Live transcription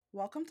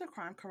Welcome to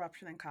Crime,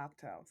 Corruption, and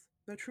Cocktails,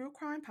 the true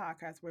crime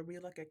podcast where we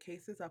look at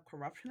cases of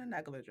corruption and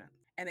negligence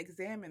and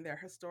examine their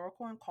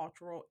historical and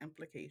cultural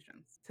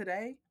implications.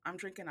 Today, I'm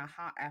drinking a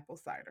hot apple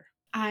cider.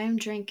 I'm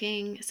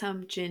drinking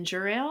some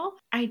ginger ale.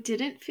 I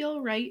didn't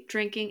feel right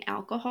drinking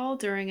alcohol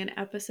during an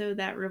episode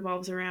that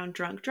revolves around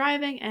drunk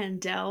driving,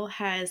 and Dell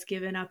has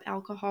given up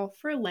alcohol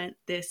for Lent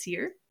this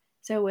year.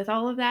 So, with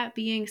all of that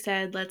being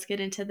said, let's get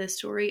into the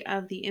story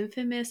of the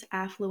infamous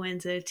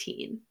affluenza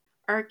teen.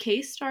 Our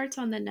case starts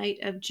on the night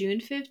of June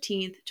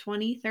 15th,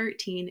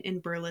 2013, in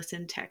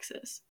Burleson,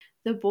 Texas.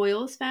 The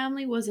Boyles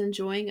family was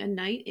enjoying a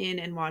night in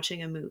and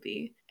watching a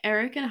movie.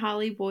 Eric and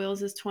Holly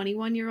Boyles'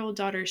 21-year-old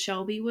daughter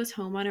Shelby was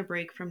home on a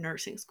break from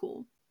nursing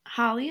school.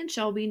 Holly and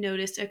Shelby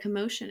noticed a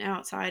commotion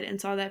outside and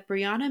saw that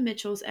Brianna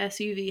Mitchell's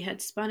SUV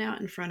had spun out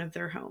in front of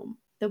their home.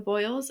 The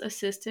Boyles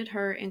assisted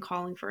her in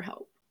calling for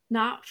help.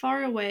 Not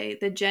far away,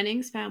 the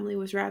Jennings family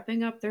was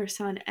wrapping up their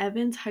son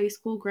Evan's high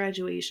school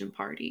graduation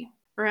party.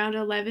 Around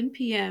 11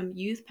 p.m.,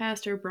 youth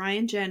pastor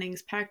Brian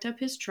Jennings packed up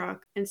his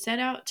truck and set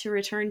out to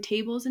return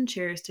tables and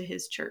chairs to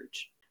his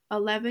church.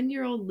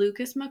 11-year-old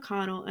Lucas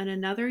McConnell and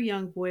another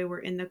young boy were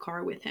in the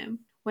car with him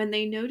when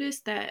they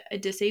noticed that a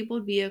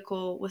disabled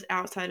vehicle was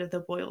outside of the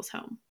Boyles'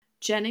 home.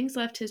 Jennings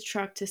left his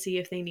truck to see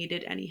if they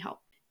needed any help.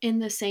 In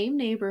the same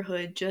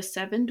neighborhood, just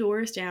 7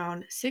 doors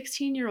down,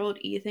 16-year-old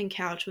Ethan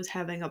Couch was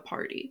having a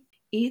party.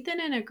 Ethan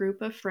and a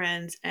group of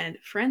friends and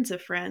friends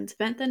of friends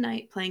spent the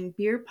night playing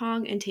beer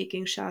pong and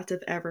taking shots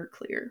of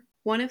Everclear.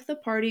 One of the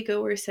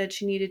partygoers said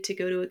she needed to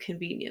go to a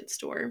convenience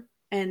store,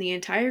 and the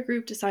entire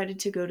group decided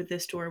to go to the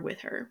store with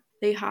her.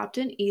 They hopped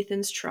in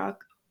Ethan's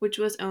truck, which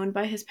was owned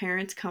by his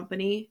parents'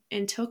 company,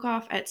 and took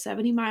off at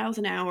 70 miles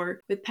an hour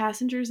with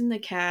passengers in the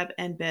cab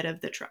and bed of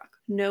the truck.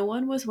 No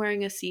one was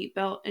wearing a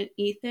seatbelt, and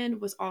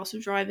Ethan was also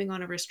driving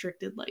on a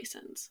restricted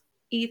license.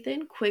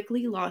 Ethan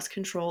quickly lost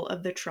control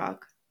of the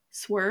truck,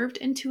 swerved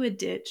into a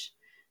ditch,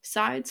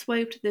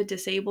 sideswiped the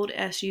disabled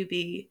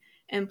SUV,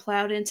 and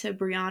plowed into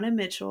Brianna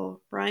Mitchell,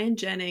 Brian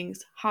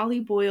Jennings, Holly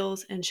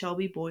Boyles, and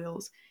Shelby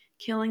Boyles,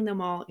 killing them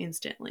all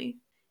instantly.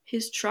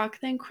 His truck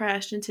then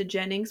crashed into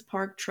Jennings'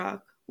 parked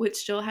truck, which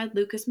still had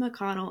Lucas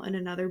McConnell and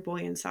another boy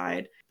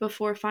inside,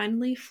 before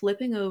finally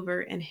flipping over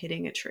and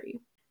hitting a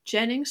tree.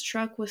 Jennings'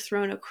 truck was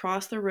thrown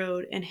across the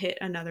road and hit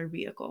another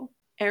vehicle.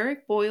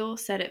 Eric Boyle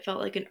said it felt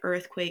like an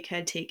earthquake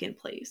had taken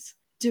place.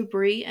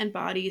 Debris and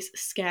bodies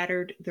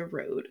scattered the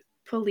road.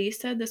 Police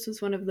said this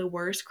was one of the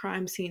worst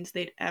crime scenes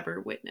they'd ever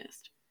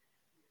witnessed.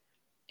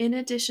 In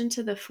addition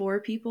to the 4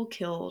 people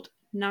killed,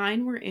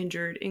 9 were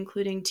injured,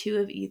 including 2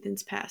 of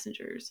Ethan's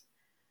passengers,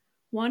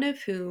 one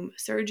of whom,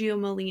 Sergio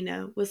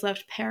Molina, was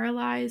left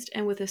paralyzed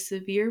and with a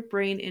severe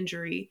brain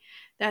injury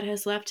that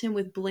has left him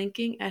with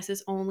blinking as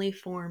his only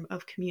form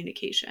of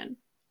communication.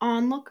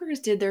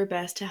 Onlookers did their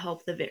best to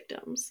help the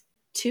victims.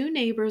 2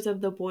 neighbors of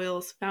the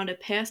Boyles found a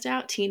passed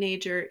out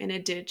teenager in a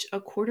ditch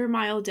a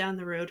quarter-mile down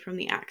the road from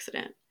the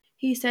accident.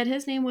 He said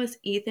his name was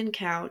Ethan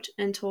Couch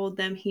and told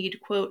them he'd,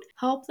 quote,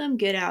 help them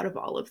get out of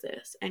all of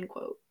this, end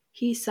quote.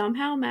 He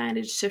somehow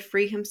managed to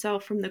free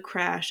himself from the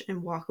crash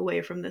and walk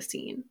away from the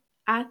scene.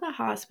 At the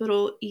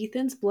hospital,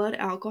 Ethan's blood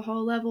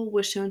alcohol level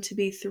was shown to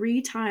be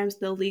 3 times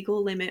the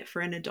legal limit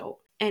for an adult.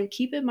 And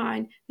keep in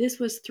mind, this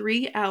was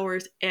 3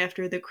 hours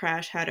after the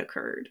crash had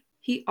occurred.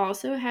 He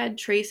also had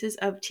traces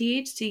of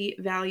THC,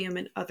 Valium,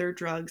 and other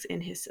drugs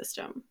in his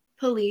system.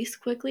 Police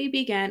quickly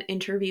began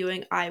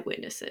interviewing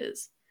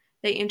eyewitnesses.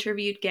 They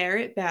interviewed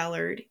Garrett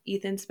Ballard,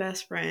 Ethan's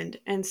best friend,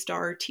 and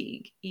Star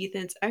Teague,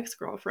 Ethan's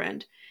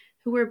ex-girlfriend,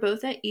 who were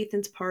both at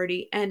Ethan's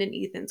party and in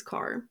Ethan's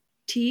car.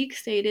 Teague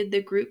stated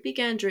the group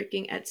began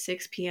drinking at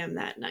 6 p.m.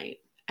 that night.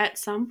 At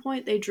some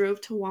point, they drove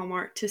to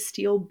Walmart to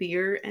steal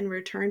beer and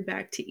returned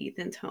back to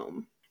Ethan's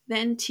home.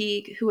 Then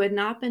Teague, who had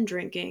not been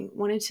drinking,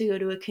 wanted to go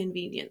to a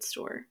convenience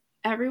store.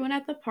 Everyone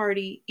at the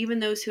party, even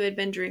those who had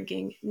been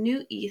drinking,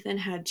 knew Ethan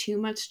had too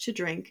much to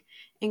drink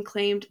and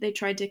claimed they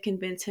tried to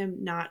convince him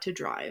not to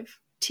drive.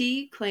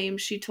 Teague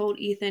claims she told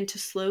Ethan to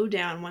slow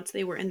down once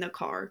they were in the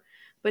car,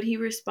 but he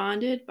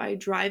responded by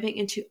driving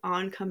into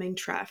oncoming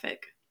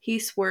traffic. He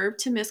swerved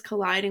to miss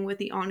colliding with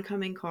the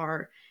oncoming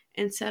car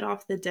and set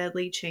off the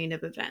deadly chain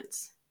of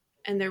events.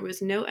 And there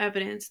was no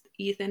evidence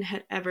Ethan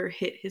had ever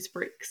hit his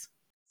brakes.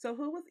 So,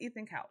 who was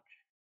Ethan Couch?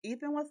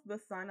 Ethan was the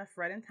son of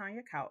Fred and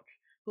Tanya Couch,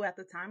 who at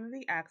the time of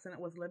the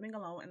accident was living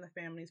alone in the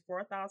family's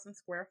 4,000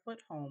 square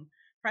foot home,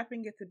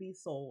 prepping it to be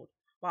sold,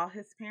 while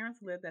his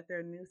parents lived at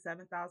their new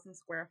 7,000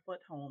 square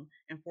foot home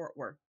in Fort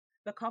Worth.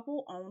 The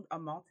couple owned a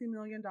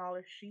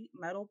multi-million-dollar sheet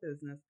metal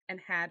business and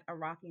had a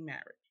rocky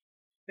marriage.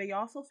 They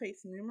also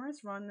faced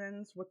numerous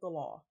run-ins with the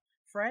law.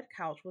 Fred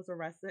Couch was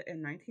arrested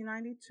in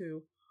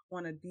 1992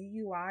 on a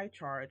DUI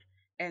charge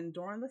and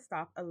during the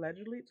stop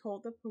allegedly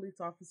told the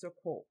police officer,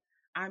 quote,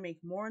 I make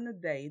more in a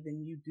day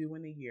than you do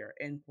in a year,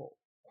 end quote.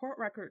 Court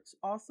records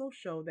also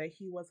show that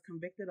he was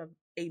convicted of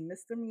a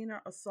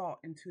misdemeanor assault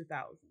in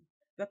 2000.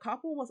 The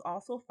couple was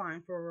also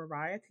fined for a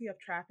variety of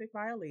traffic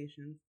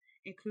violations,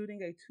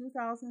 including a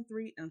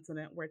 2003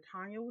 incident where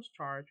Tanya was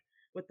charged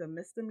with the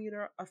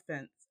misdemeanor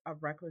offense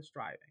of reckless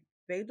driving.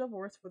 They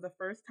divorced for the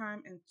first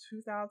time in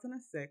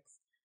 2006,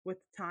 with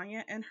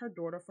Tanya and her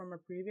daughter from a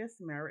previous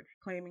marriage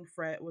claiming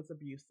Fred was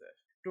abusive.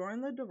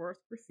 During the divorce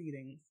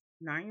proceedings,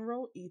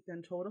 9-year-old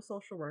Ethan told a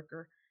social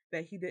worker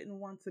that he didn't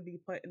want to be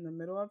put in the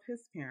middle of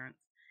his parents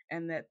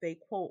and that they,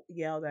 quote,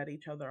 yelled at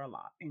each other a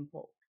lot, end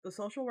quote. The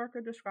social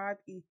worker described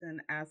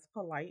Ethan as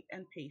polite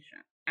and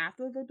patient.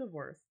 After the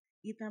divorce,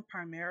 Ethan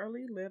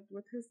primarily lived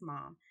with his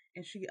mom,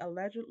 and she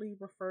allegedly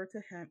referred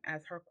to him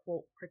as her,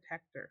 quote,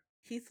 protector.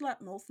 He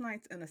slept most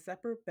nights in a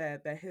separate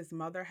bed that his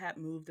mother had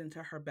moved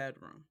into her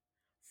bedroom.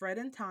 Fred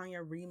and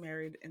Tanya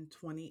remarried in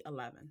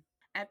 2011.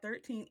 At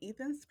 13,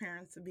 Ethan's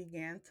parents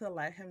began to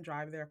let him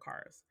drive their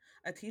cars.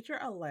 A teacher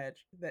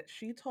alleged that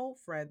she told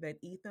Fred that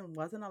Ethan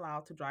wasn't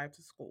allowed to drive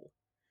to school.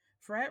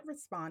 Fred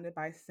responded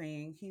by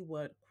saying he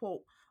would,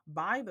 quote,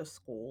 buy the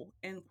school,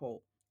 end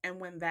quote. And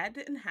when that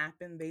didn't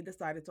happen, they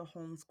decided to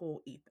homeschool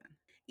Ethan.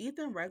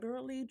 Ethan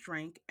regularly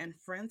drank, and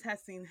friends had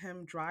seen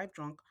him drive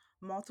drunk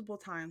multiple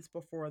times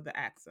before the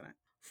accident.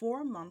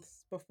 4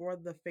 months before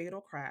the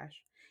fatal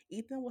crash,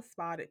 Ethan was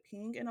spotted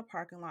peeing in a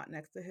parking lot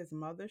next to his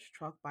mother's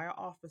truck by an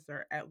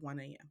officer at 1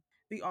 a.m.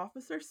 The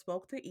officer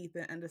spoke to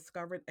Ethan and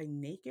discovered a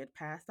naked,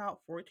 passed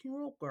out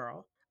 14-year-old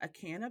girl, a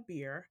can of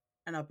beer,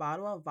 and a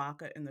bottle of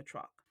vodka in the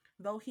truck.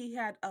 Though he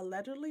had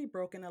allegedly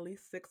broken at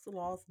least 6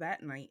 laws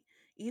that night,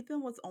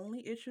 Ethan was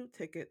only issued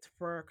tickets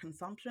for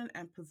consumption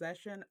and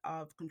possession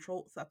of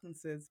controlled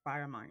substances by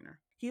a minor.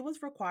 He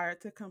was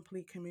required to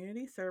complete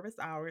community service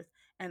hours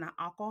and an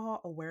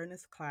alcohol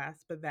awareness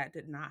class, but that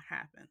did not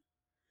happen.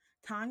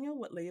 Tanya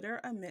would later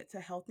admit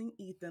to helping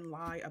Ethan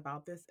lie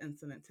about this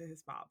incident to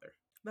his father.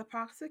 The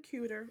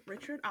prosecutor,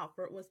 Richard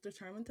Alpert, was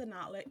determined to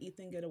not let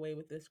Ethan get away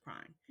with this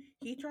crime.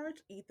 He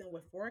charged Ethan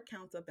with 4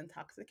 counts of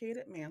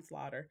intoxicated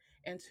manslaughter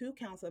and 2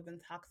 counts of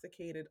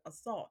intoxicated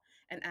assault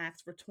and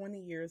asked for 20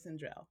 years in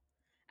jail.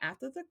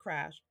 After the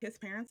crash, his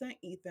parents sent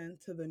Ethan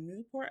to the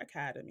Newport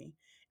Academy,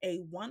 a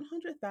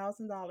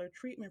 $100,000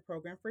 treatment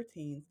program for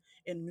teens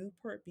in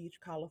Newport Beach,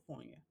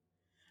 California.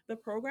 The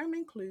program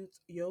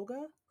includes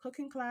yoga,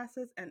 cooking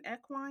classes, and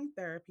equine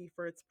therapy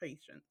for its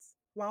patients.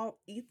 While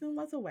Ethan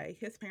was away,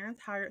 his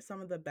parents hired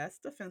some of the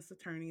best defense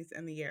attorneys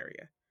in the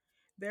area.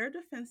 Their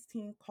defense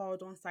team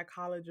called on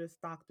psychologist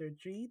Dr.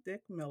 G.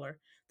 Dick Miller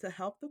to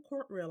help the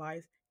court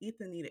realize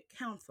Ethan needed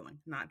counseling,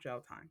 not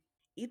jail time.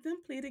 Ethan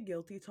pleaded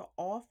guilty to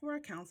all 4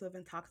 counts of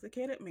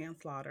intoxicated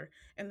manslaughter,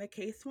 and the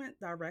case went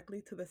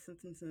directly to the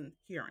sentencing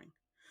hearing.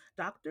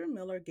 Dr.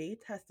 Miller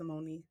gave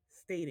testimony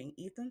stating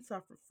Ethan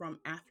suffered from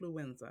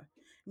affluenza,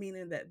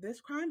 meaning that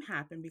this crime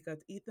happened because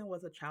Ethan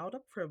was a child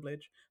of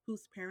privilege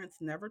whose parents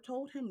never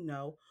told him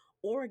no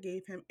or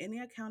gave him any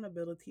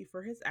accountability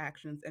for his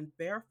actions and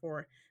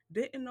therefore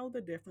didn't know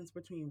the difference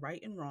between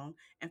right and wrong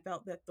and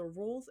felt that the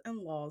rules and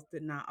laws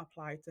did not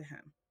apply to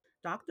him.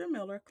 Dr.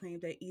 Miller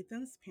claimed that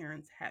Ethan's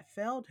parents had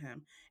failed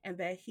him and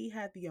that he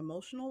had the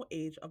emotional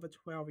age of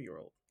a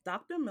 12-year-old.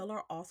 Dr.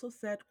 Miller also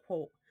said,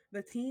 quote,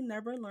 the teen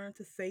never learned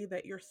to say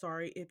that you're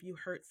sorry if you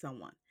hurt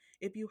someone.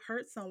 If you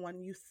hurt someone,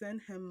 you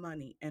send him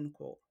money, end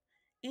quote.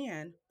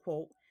 And,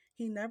 quote,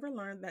 he never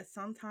learned that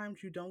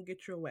sometimes you don't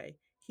get your way.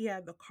 He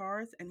had the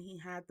cars and he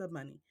had the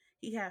money.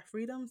 He had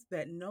freedoms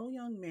that no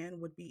young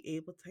man would be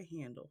able to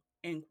handle,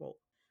 end quote.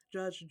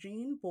 Judge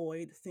Jean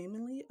Boyd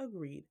seemingly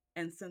agreed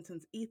and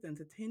sentenced Ethan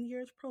to 10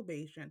 years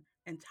probation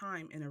and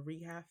time in a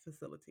rehab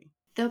facility.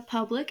 The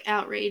public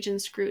outrage and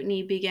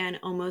scrutiny began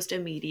almost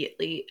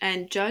immediately,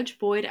 and Judge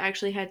Boyd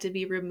actually had to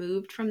be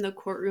removed from the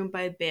courtroom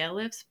by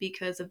bailiffs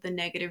because of the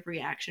negative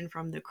reaction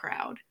from the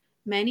crowd.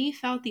 Many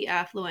felt the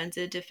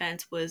affluenza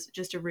defense was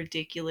just a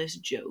ridiculous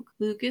joke.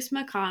 Lucas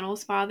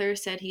McConnell's father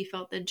said he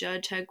felt the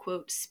judge had,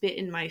 quote, spit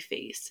in my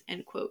face,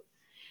 end quote.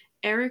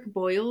 Eric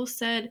Boyle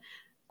said,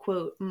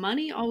 quote,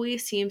 money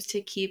always seems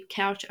to keep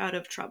Couch out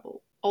of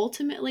trouble.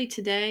 Ultimately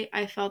today,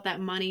 I felt that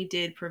money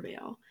did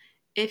prevail.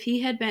 If he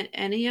had been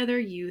any other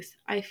youth,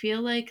 I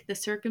feel like the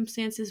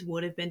circumstances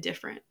would have been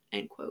different,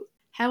 end quote.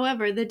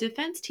 However, the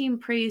defense team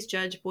praised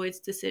Judge Boyd's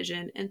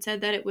decision and said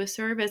that it would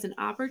serve as an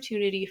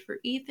opportunity for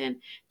Ethan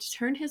to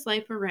turn his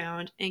life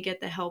around and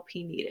get the help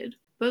he needed.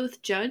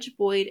 Both Judge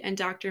Boyd and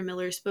Dr.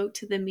 Miller spoke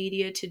to the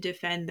media to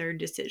defend their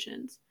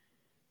decisions.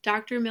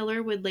 Dr.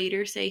 Miller would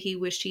later say he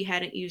wished he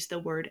hadn't used the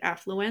word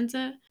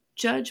affluenza.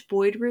 Judge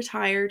Boyd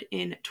retired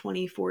in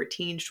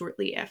 2014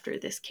 shortly after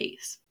this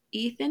case.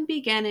 Ethan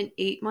began an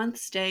 8-month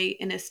stay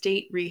in a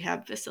state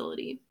rehab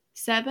facility.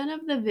 7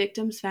 of the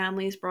victims'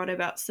 families brought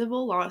about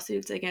civil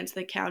lawsuits against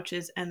the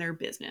Couches and their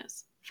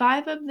business.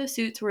 5 of the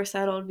suits were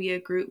settled via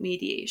group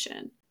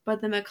mediation,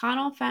 but the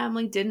McConnell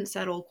family didn't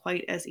settle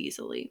quite as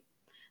easily.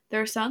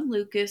 Their son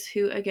Lucas,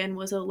 who again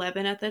was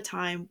 11 at the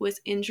time,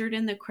 was injured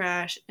in the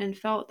crash and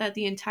felt that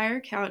the entire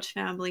Couch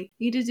family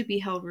needed to be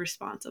held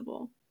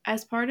responsible.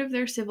 As part of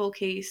their civil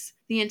case,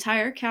 the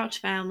entire Couch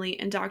family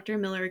and Dr.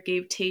 Miller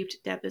gave taped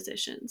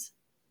depositions.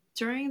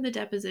 During the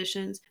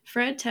depositions,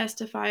 Fred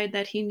testified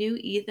that he knew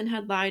Ethan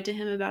had lied to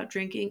him about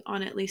drinking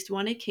on at least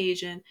one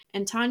occasion,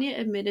 and Tanya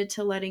admitted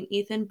to letting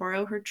Ethan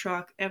borrow her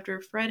truck after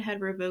Fred had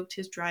revoked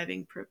his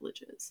driving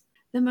privileges.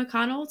 The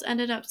McConnells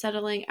ended up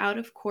settling out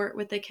of court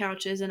with the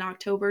Couches in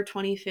October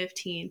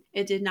 2015.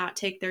 It did not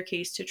take their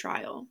case to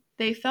trial.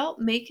 They felt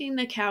making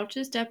the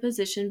Couches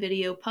deposition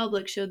video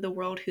public showed the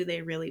world who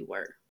they really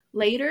were.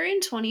 Later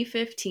in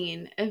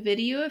 2015, a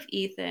video of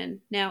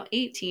Ethan, now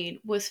 18,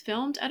 was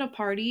filmed at a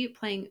party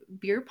playing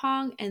beer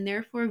pong and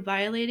therefore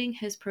violating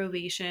his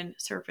probation,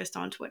 surfaced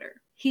on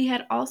Twitter. He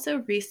had also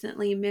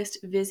recently missed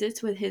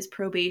visits with his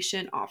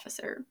probation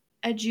officer.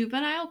 A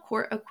juvenile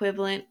court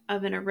equivalent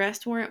of an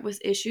arrest warrant was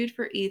issued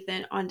for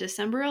Ethan on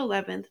December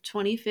 11,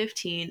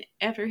 2015,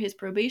 after his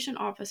probation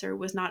officer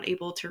was not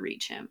able to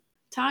reach him.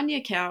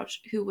 Tanya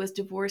Couch, who was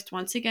divorced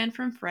once again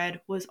from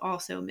Fred, was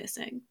also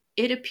missing.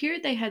 It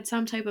appeared they had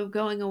some type of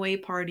going away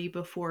party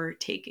before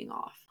taking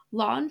off.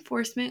 Law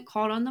enforcement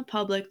called on the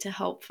public to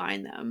help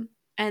find them,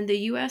 and the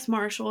U.S.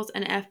 Marshals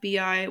and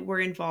FBI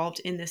were involved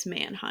in this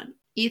manhunt.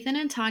 Ethan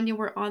and Tanya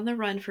were on the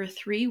run for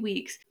 3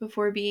 weeks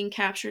before being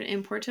captured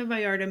in Puerto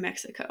Vallarta,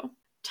 Mexico.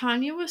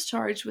 Tanya was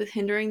charged with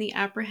hindering the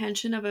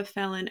apprehension of a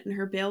felon, and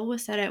her bail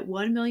was set at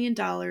 $1 million,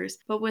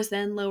 but was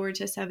then lowered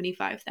to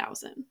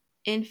 $75,000.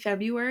 In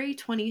February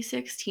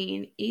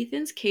 2016,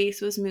 Ethan's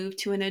case was moved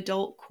to an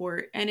adult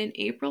court, and in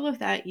April of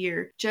that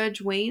year,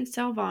 Judge Wayne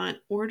Salvant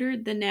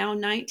ordered the now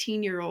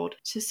 19-year-old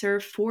to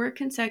serve 4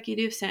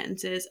 consecutive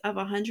sentences of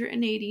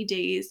 180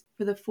 days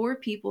for the 4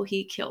 people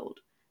he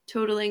killed,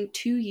 totaling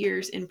 2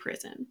 years in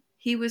prison.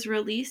 He was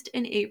released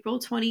in April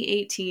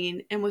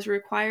 2018 and was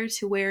required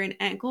to wear an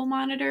ankle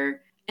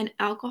monitor, an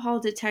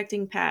alcohol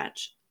detecting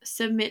patch,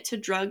 submit to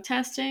drug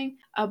testing,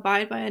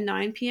 abide by a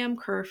 9 p.m.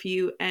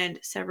 curfew, and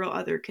several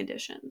other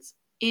conditions.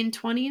 In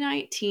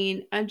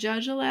 2019, a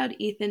judge allowed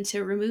Ethan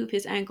to remove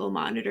his ankle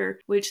monitor,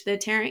 which the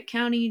Tarrant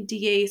County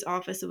DA's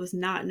office was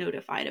not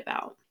notified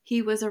about.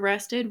 He was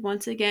arrested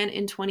once again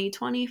in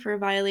 2020 for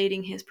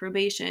violating his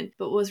probation,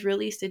 but was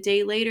released a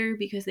day later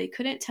because they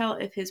couldn't tell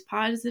if his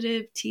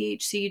positive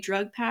THC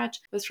drug patch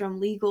was from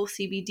legal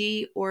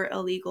CBD or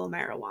illegal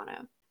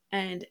marijuana.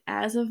 And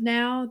as of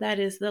now, that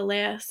is the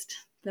last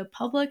the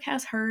public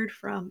has heard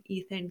from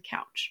Ethan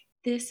Couch.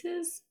 This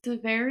is a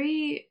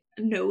very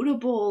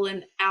notable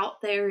and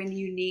out there and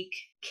unique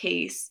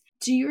case.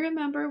 Do you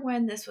remember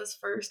when this was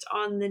first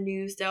on the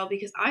news, Del?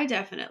 Because I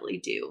definitely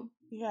do.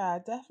 Yeah, I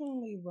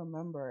definitely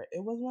remember.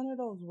 It was one of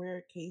those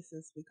weird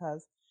cases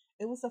because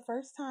it was the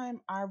first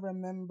time I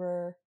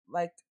remember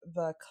like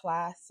the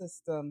class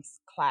systems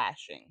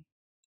clashing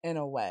in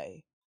a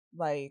way.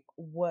 Like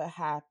what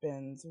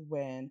happens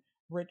when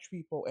rich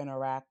people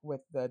interact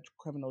with the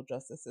criminal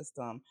justice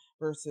system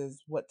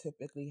versus what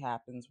typically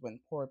happens when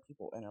poor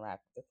people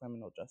interact with the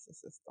criminal justice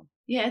system.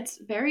 Yeah, it's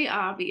very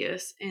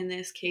obvious in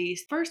this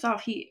case. First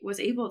off, he was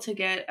able to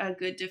get a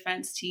good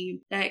defense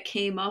team that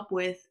came up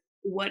with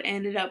what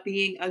ended up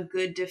being a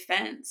good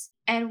defense.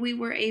 And we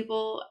were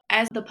able,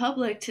 as the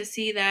public, to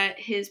see that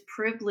his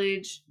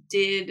privilege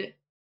did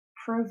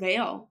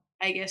prevail,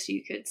 I guess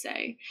you could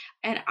say.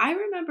 And I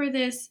remember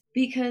this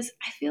because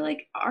I feel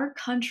like our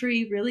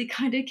country really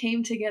kind of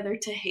came together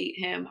to hate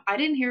him. I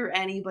didn't hear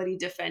anybody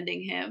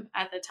defending him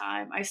at the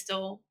time. I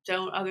still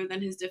don't, other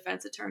than his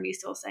defense attorney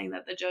still saying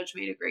that the judge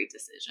made a great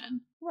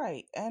decision.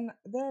 Right. And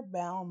they're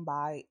bound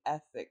by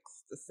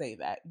ethics to say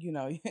that.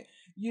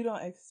 You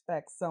don't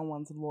expect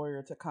someone's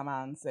lawyer to come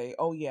out and say,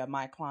 oh, yeah,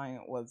 my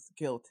client was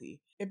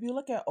guilty. If you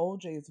look at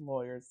OJ's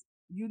lawyers,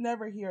 you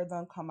never hear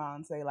them come out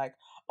and say, like,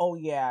 oh,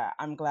 yeah,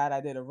 I'm glad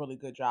I did a really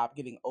good job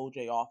getting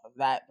OJ off of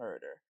that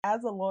murder.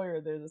 As a lawyer,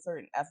 there's a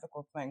certain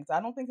ethical things.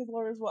 I don't think his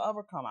lawyers will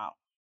ever come out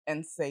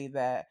and say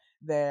that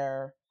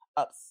they're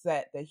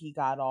upset that he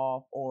got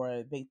off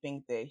or they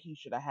think that he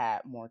should have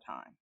had more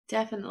time.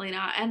 Definitely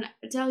not. And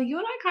Del, you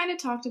and I kind of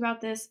talked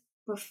about this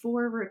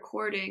before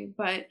recording,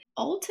 but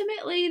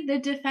ultimately the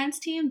defense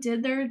team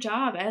did their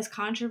job. As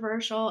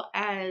controversial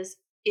as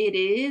it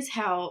is,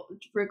 how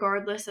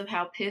regardless of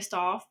how pissed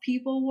off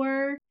people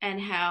were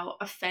and how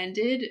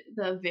offended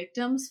the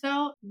victims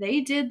felt, they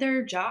did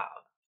their job.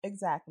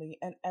 Exactly.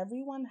 And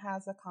everyone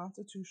has a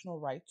constitutional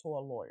right to a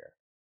lawyer.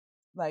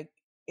 Like,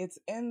 it's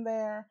in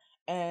there.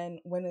 And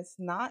when it's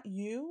not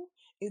you,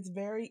 it's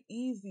very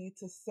easy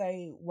to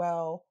say,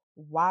 well,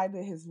 why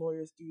did his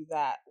lawyers do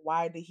that?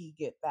 Why did he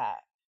get that?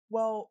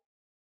 Well,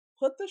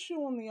 put the shoe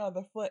on the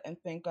other foot and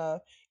think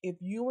of, if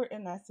you were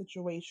in that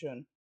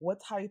situation,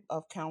 what type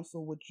of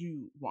counsel would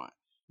you want?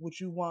 Would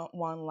you want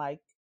one like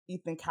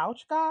Ethan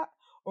Couch got,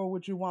 or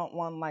would you want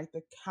one like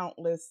the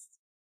countless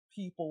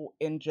people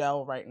in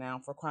jail right now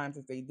for crimes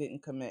that they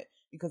didn't commit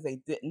because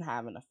they didn't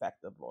have an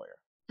effective lawyer?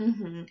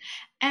 Mm-hmm.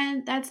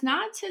 And that's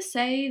not to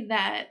say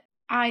that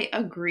I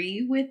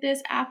agree with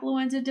this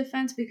affluenza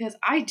defense, because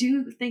I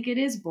do think it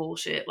is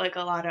bullshit, like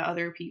a lot of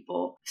other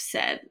people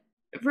said.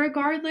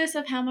 Regardless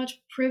of how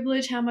much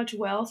privilege, how much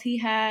wealth he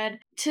had,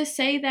 to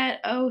say that,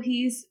 oh,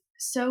 he's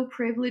so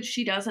privileged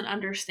he doesn't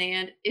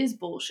understand is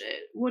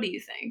bullshit. What do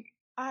you think?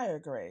 I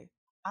agree.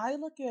 I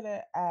look at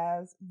it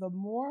as the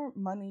more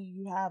money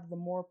you have, the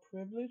more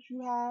privilege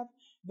you have,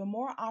 the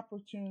more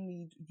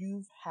opportunity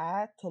you've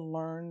had to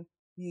learn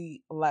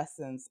the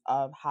lessons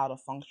of how to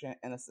function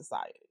in a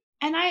society.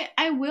 And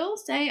I will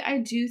say I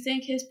do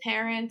think his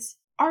parents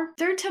are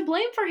they're to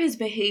blame for his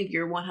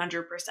behavior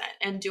 100%.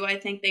 And do I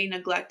think they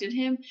neglected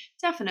him?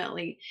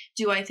 Definitely.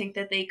 Do I think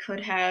that they could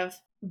have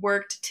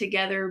worked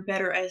together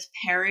better as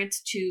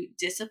parents to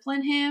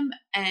discipline him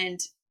and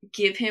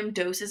give him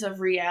doses of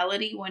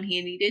reality when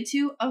he needed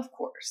to? Of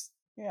course.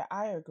 Yeah,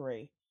 I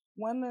agree.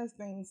 One of the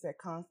things that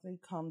constantly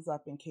comes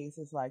up in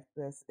cases like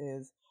this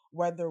is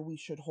whether we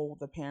should hold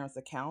the parents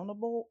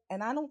accountable.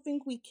 And I don't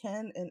think we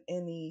can in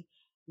any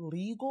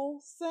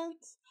legal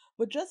sense,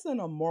 but just in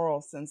a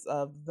moral sense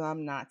of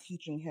them not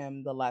teaching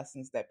him the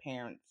lessons that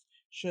parents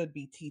should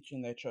be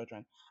teaching their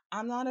children.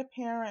 I'm not a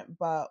parent,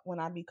 but when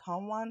I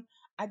become one,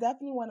 I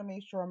definitely want to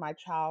make sure my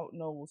child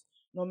knows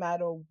no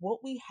matter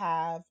what we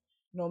have,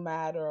 no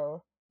matter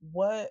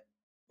what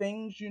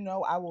things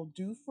I will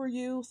do for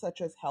you,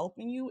 such as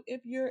helping you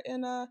if you're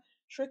in a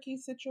tricky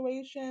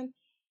situation,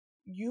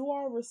 you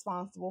are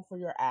responsible for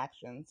your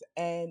actions.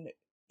 And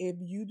if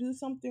you do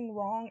something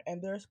wrong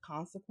and there's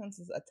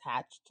consequences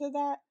attached to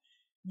that,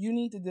 you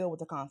need to deal with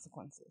the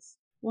consequences.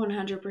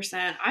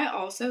 100%. I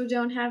also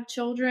don't have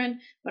children,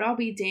 but I'll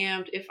be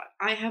damned if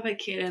I have a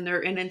kid and they're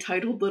an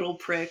entitled little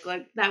prick.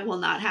 Like, that will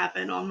not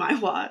happen on my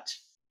watch.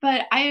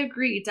 But I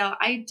agree, Del.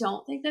 I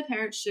don't think the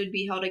parents should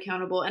be held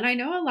accountable. And I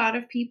know a lot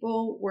of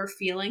people were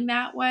feeling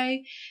that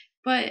way,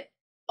 but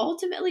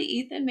ultimately,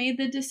 Ethan made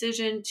the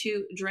decision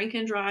to drink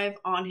and drive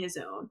on his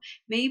own.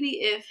 Maybe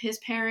if his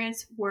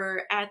parents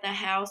were at the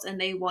house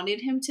and they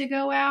wanted him to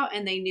go out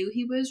and they knew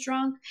he was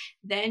drunk,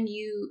 then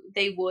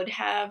they would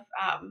have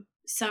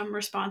some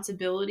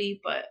responsibility,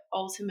 but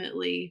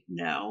ultimately,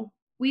 no.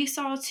 We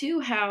saw too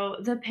how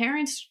the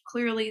parents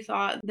clearly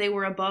thought they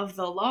were above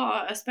the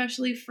law,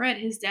 especially Fred.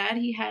 His dad,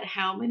 he had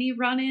how many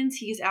run ins?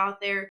 He's out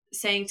there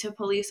saying to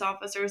police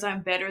officers,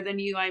 I'm better than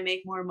you, I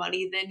make more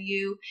money than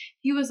you.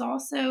 He was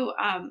also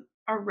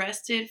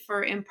arrested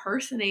for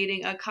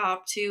impersonating a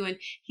cop too, and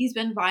he's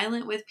been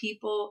violent with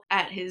people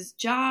at his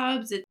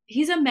jobs.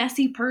 He's a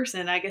messy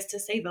person, I guess, to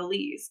say the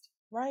least.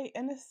 Right.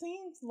 And it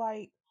seems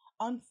like,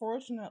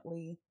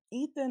 unfortunately,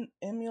 Ethan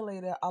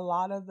emulated a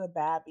lot of the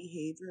bad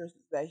behaviors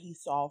that he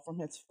saw from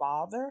his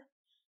father.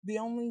 The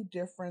only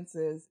difference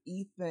is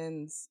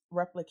Ethan's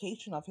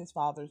replication of his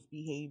father's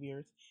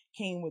behaviors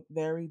came with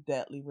very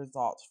deadly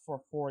results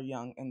for four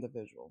young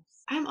individuals.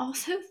 I'm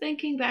also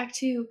thinking back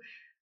to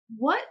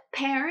what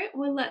parent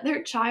would let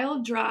their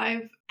child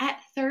drive at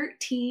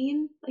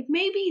 13? Like,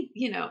 maybe,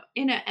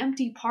 in an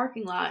empty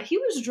parking lot. He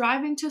was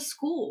driving to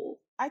school.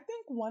 I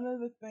think one of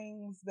the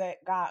things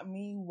that got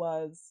me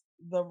was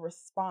the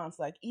response.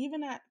 Like,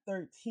 even at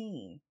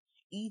 13,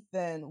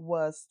 Ethan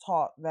was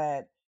taught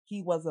that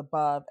he was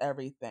above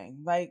everything.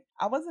 Like,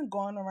 I wasn't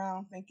going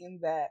around thinking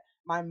that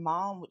my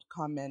mom would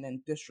come in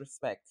and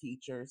disrespect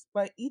teachers,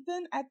 but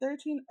Ethan at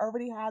 13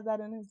 already had that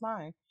in his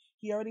mind.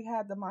 He already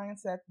had the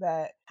mindset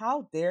that,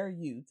 how dare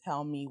you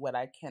tell me what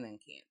I can and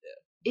can't do?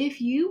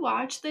 If you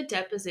watch the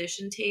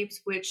deposition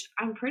tapes, which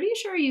I'm pretty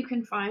sure you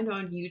can find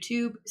on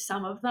YouTube,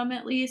 some of them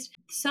at least,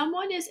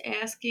 someone is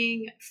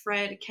asking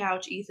Fred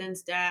Couch,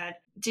 Ethan's dad,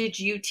 did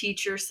you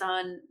teach your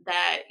son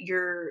that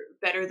you're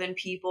better than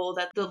people,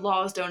 that the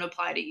laws don't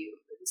apply to you?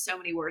 In so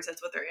many words,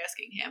 that's what they're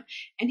asking him.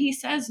 And he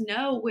says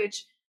no,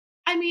 which,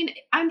 I mean,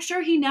 I'm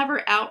sure he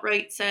never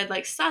outright said,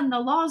 like, son, the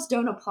laws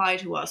don't apply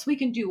to us. We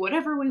can do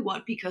whatever we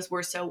want because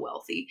we're so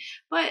wealthy.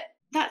 But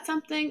that's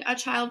something a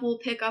child will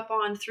pick up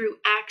on through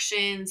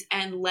actions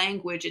and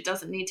language. It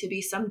doesn't need to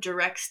be some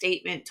direct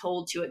statement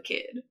told to a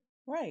kid.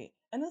 Right.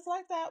 And it's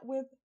like that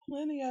with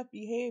plenty of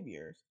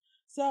behaviors.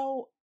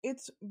 So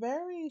it's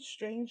very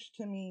strange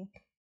to me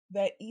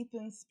that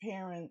Ethan's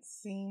parents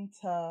seem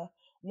to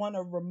want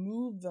to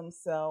remove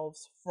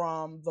themselves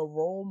from the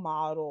role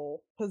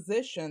model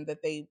position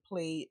that they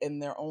played in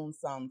their own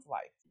son's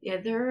life. Yeah,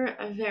 they're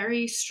a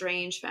very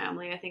strange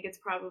family. I think it's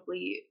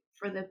probably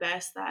for the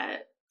best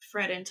that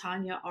Fred and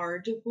Tanya are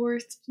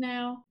divorced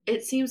now.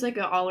 It seems like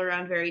an all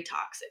around very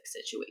toxic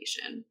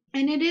situation.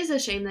 And it is a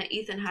shame that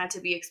Ethan had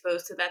to be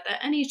exposed to that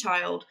any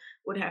child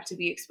would have to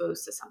be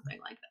exposed to something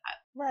like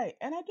that. Right.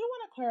 And I do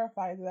want to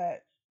clarify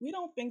that we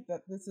don't think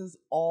that this is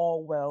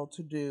all well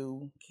to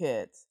do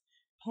kids.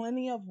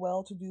 Plenty of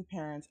well to do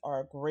parents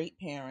are great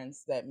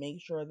parents that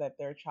make sure that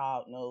their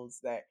child knows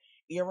that,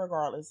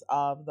 irregardless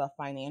of the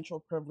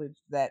financial privilege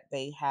that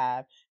they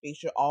have, they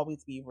should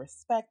always be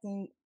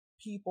respecting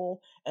people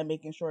and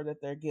making sure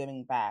that they're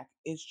giving back.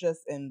 It's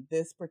just in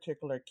this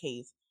particular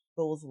case,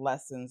 those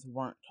lessons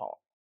weren't taught.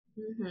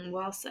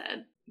 Well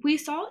said. We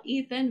saw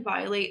Ethan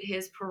violate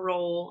his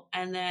parole,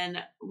 and then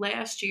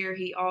last year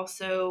he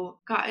also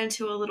got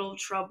into a little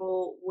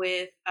trouble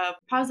with a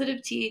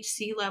positive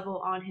THC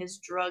level on his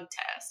drug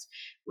test,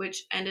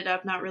 which ended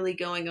up not really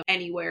going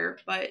anywhere.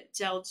 But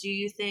Del, do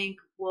you think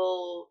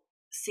we'll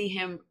see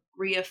him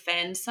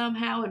reoffend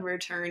somehow and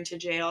return to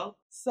jail?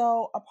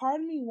 So a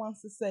part of me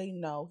wants to say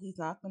no, he's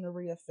not going to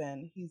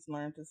reoffend. He's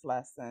learned his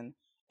lesson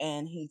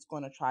and he's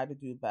going to try to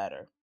do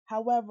better.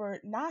 However,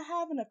 not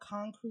having a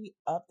concrete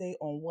update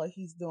on what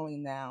he's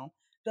doing now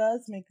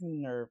does make me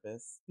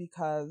nervous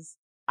because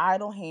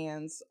idle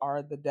hands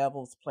are the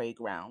devil's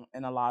playground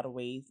in a lot of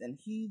ways. And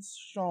he's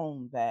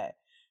shown that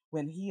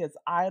when he is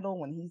idle,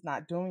 when he's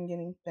not doing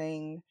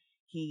anything,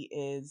 he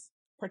is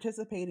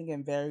participating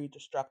in very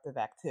destructive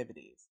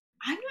activities.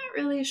 I'm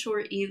not really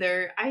sure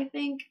either. I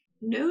think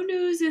no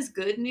news is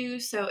good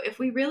news. So if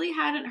we really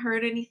hadn't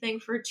heard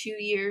anything for 2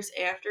 years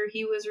after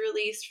he was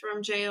released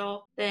from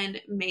jail, then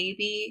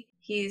maybe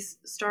he's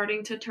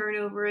starting to turn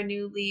over a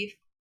new leaf.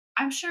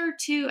 I'm sure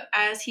too,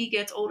 as he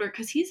gets older,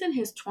 because he's in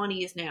his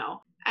 20s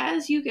now.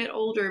 As you get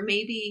older,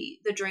 maybe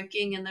the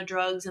drinking and the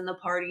drugs and the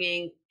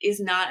partying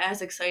is not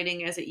as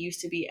exciting as it used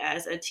to be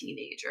as a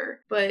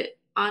teenager. But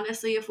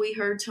honestly, if we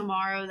heard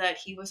tomorrow that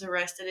he was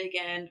arrested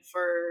again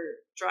for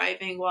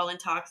driving while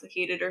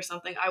intoxicated or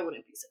something, I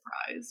wouldn't be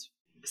surprised.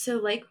 So,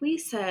 like we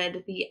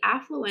said, the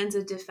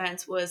affluenza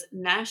defense was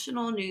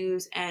national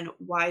news and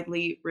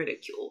widely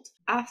ridiculed.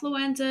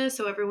 Affluenza,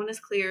 so everyone is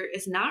clear,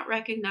 is not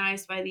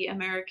recognized by the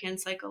American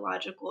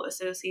Psychological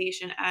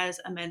Association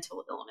as a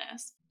mental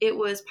illness. It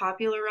was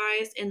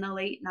popularized in the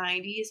late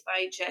 90s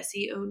by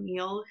Jessie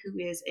O'Neill, who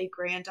is a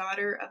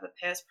granddaughter of a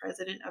past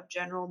president of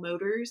General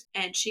Motors,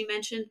 and she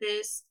mentioned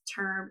this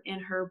term in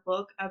her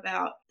book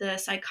about the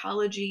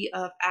psychology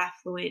of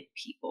affluent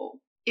people.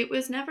 It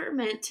was never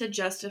meant to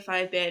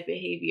justify bad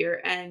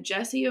behavior, and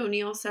Jessie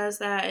O'Neill says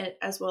that,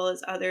 as well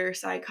as other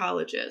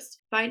psychologists.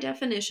 By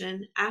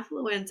definition,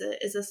 affluenza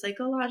is a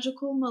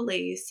psychological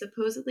malaise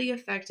supposedly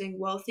affecting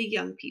wealthy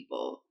young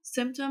people,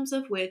 symptoms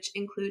of which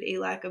include a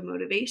lack of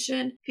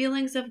motivation,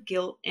 feelings of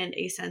guilt, and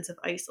a sense of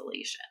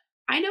isolation.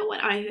 I know when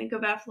I think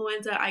of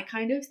affluenza, I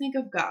kind of think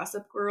of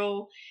Gossip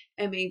Girl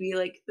and maybe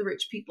like the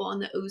rich people on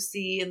the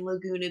OC and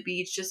Laguna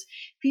Beach, just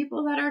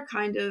people that are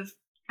kind of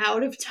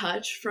out of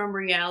touch from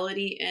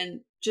reality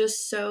and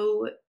just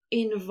so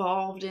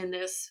involved in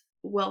this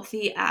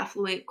wealthy,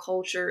 affluent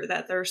culture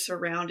that they're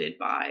surrounded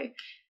by.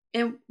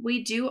 And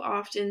we do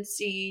often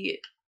see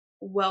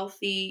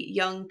wealthy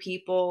young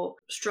people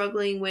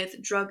struggling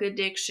with drug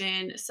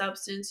addiction,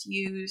 substance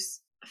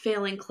use,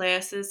 failing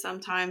classes,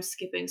 sometimes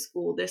skipping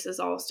school. This is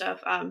all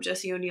stuff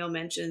Jessie O'Neill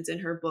mentions in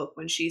her book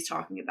when she's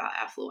talking about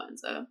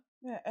affluenza.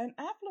 Yeah, and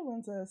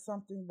affluenza is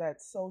something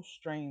that's so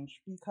strange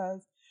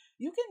because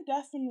you can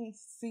definitely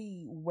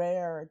see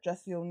where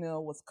Jessie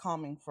O'Neill was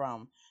coming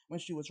from when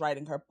she was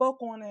writing her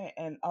book on it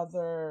and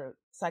other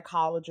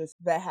psychologists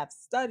that have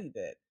studied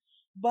it.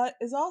 But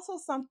it's also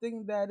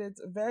something that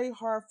it's very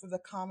hard for the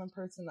common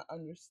person to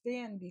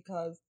understand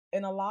because,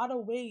 in a lot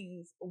of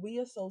ways, we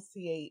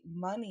associate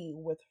money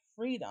with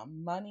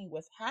freedom, money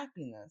with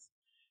happiness.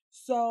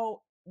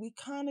 So we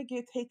kind of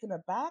get taken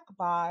aback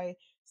by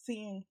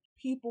seeing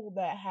people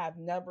that have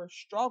never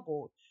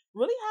struggled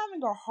really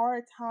having a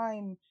hard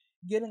time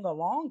getting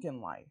along in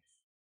life,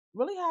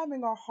 really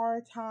having a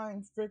hard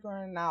time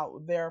figuring out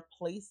their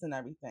place and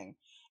everything.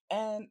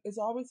 And it's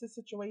always a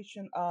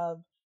situation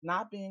of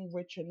not being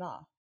rich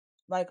enough.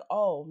 Like,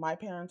 oh, my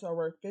parents are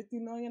worth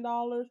 $50 million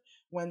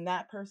when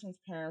that person's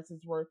parents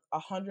is worth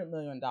 $100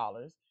 million,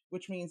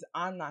 which means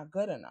I'm not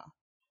good enough.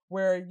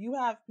 Where you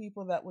have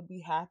people that would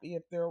be happy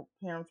if their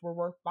parents were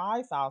worth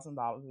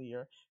 $5,000 a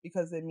year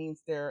because it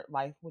means their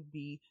life would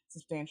be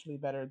substantially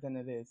better than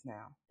it is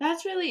now.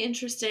 That's really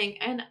interesting.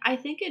 And I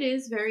think it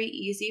is very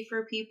easy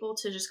for people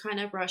to just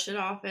kind of brush it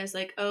off as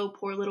like, oh,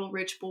 poor little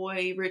rich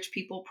boy, rich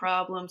people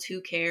problems,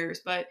 who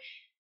cares? But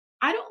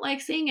I don't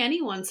like seeing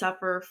anyone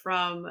suffer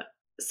from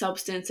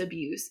substance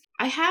abuse.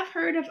 I have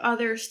heard of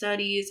other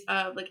studies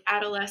of like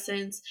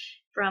adolescents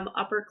from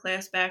upper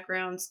class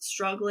backgrounds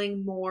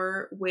struggling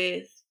more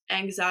with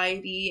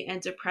anxiety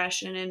and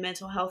depression and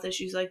mental health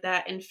issues like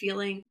that and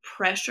feeling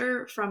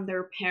pressure from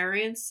their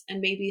parents and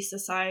maybe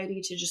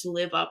society to just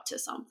live up to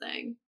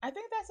something. I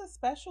think that's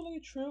especially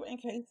true in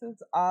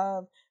cases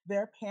of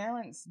their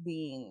parents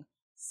being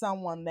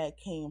someone that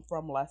came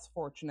from less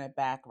fortunate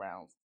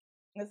backgrounds.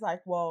 It's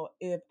like, well,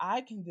 if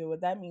I can do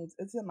it, that means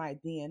it's in my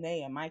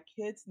DNA. And my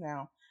kids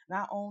now,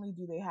 not only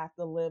do they have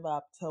to live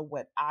up to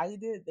what I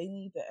did, they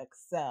need to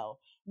excel.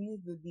 We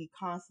need to be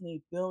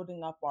constantly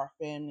building up our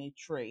family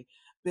tree,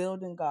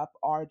 building up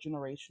our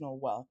generational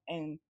wealth.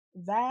 And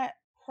that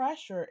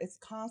pressure is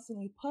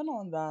constantly put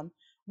on them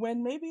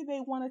when maybe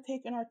they want to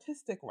take an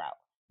artistic route.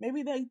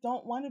 Maybe they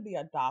don't want to be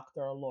a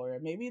doctor or lawyer.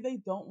 Maybe they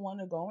don't want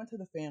to go into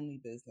the family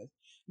business.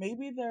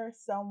 Maybe there's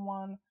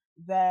someone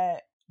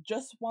that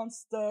just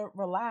wants to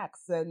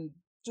relax and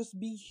just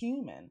be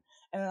human.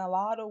 And in a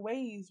lot of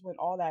ways, when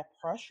all that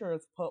pressure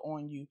is put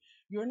on you,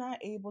 you're not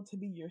able to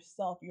be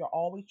yourself. You're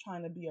always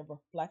trying to be a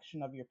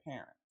reflection of your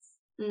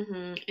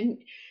parents. And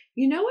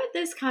you know what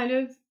this kind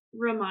of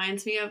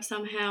reminds me of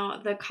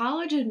somehow? The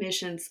college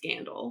admission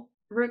scandal.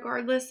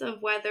 Regardless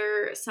of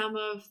whether some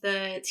of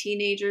the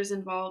teenagers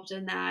involved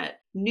in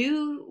that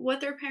knew what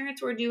their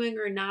parents were doing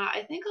or not,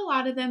 I think a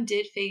lot of them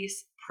did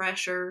face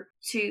pressure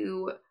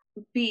to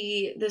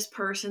be this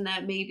person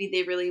that maybe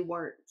they really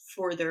weren't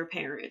for their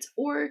parents,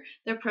 or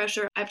the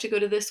pressure I have to go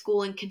to this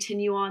school and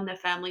continue on the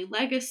family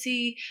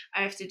legacy.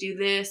 I have to do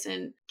this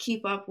and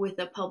keep up with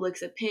the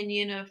public's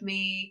opinion of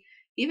me.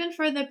 Even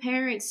for the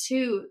parents,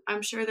 too,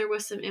 I'm sure there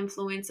was some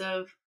influence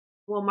of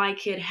well, my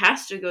kid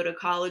has to go to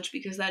college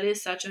because that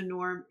is such a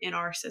norm in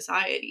our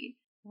society.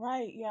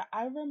 Right. Yeah.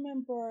 I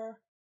remember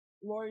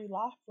Lori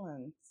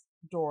Laughlin's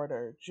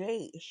daughter,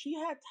 Jade. She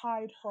had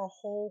tied her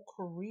whole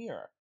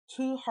career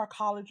to her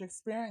college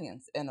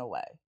experience in a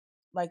way.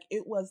 Like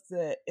it was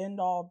the end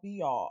all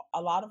be all.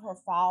 A lot of her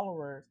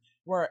followers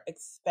were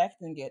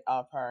expecting it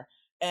of her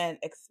and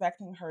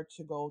expecting her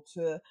to go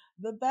to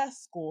the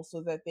best school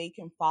so that they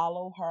can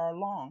follow her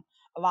along.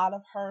 A lot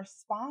of her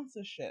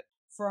sponsorship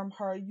from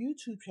her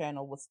YouTube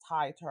channel was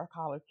tied to her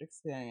college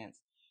experience.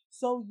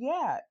 So,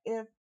 yeah,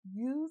 if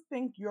you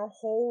think your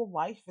whole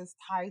life is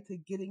tied to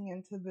getting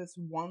into this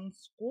one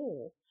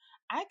school,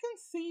 I can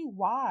see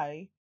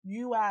why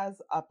you,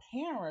 as a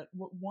parent,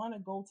 would want to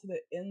go to the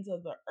ends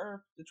of the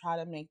earth to try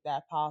to make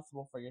that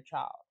possible for your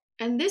child.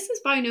 And this is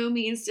by no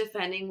means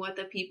defending what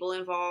the people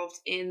involved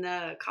in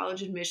the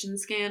college admission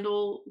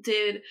scandal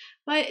did,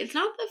 but it's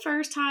not the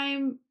first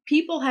time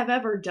people have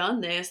ever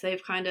done this.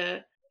 They've kind of,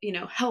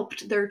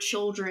 helped their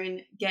children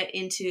get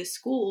into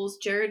schools.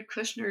 Jared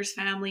Kushner's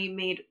family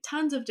made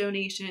tons of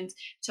donations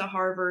to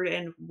Harvard,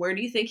 and where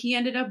do you think he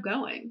ended up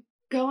going?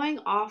 Going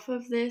off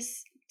of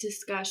this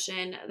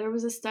discussion, there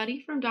was a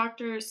study from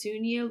Dr.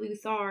 Sunia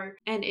Luthar,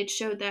 and it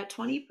showed that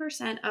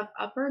 20% of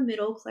upper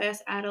middle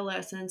class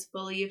adolescents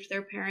believed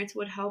their parents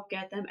would help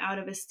get them out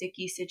of a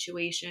sticky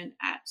situation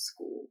at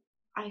school.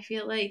 I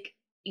feel like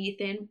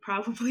Ethan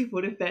probably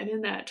would have been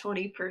in that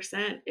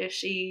 20% if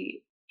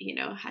she,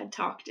 had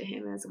talked to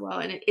him as well.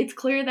 And it's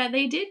clear that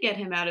they did get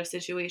him out of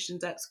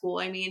situations at school.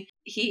 I mean,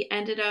 he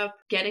ended up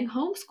getting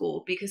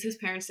homeschooled because his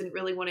parents didn't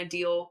really want to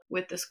deal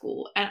with the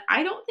school. And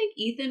I don't think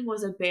Ethan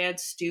was a bad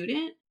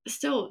student.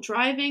 Still,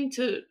 driving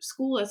to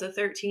school as a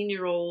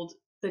 13-year-old,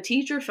 the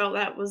teacher felt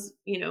that was,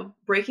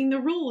 breaking the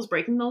rules,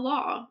 breaking the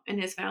law,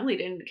 and his family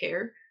didn't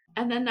care.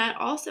 And then that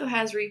also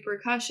has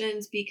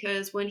repercussions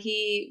because when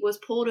he was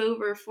pulled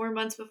over 4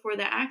 months before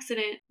the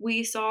accident,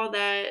 we saw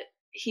that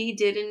he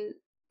didn't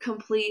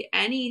complete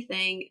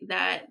anything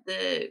that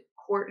the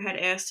court had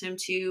asked him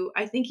to.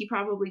 I think he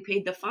probably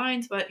paid the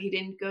fines, but he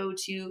didn't go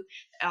to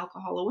the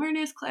alcohol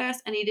awareness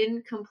class and he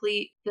didn't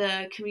complete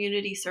the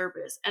community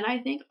service. And I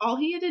think all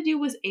he had to do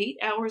was 8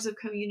 hours of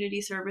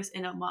community service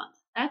in a month.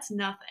 That's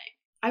nothing.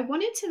 I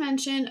wanted to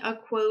mention a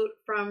quote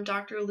from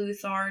Dr.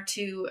 Luthar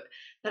too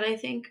that I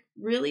think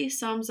really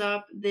sums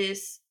up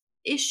this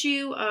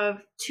issue of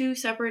two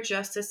separate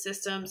justice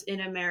systems in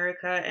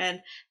America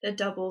and the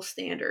double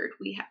standard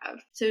we have.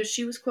 So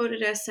she was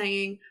quoted as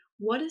saying,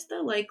 "What is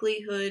the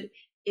likelihood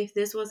if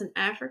this was an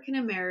African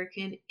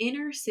American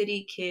inner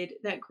city kid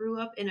that grew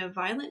up in a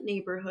violent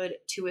neighborhood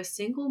to a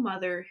single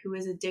mother who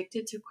is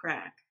addicted to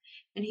crack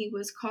and he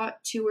was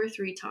caught 2 or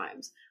 3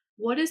 times?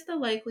 What is the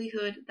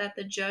likelihood that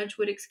the judge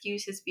would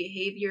excuse his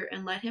behavior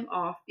and let him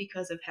off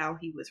because of how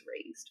he was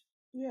raised?"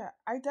 Yeah,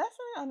 I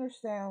definitely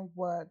understand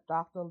what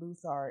Dr.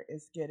 Luthar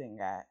is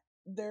getting at.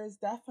 There's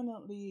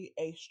definitely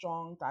a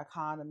strong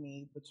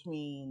dichotomy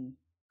between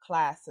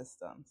class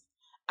systems.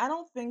 I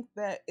don't think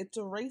that it's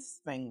a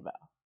race thing,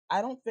 though.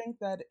 I don't think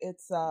that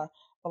it's a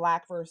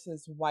black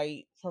versus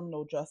white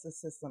criminal justice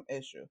system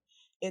issue.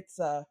 It's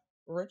a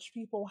rich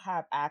people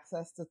have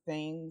access to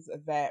things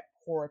that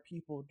poor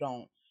people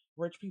don't.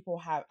 Rich people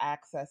have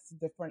access to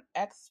different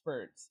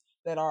experts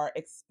that are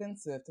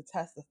expensive to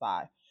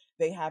testify.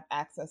 They have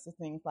access to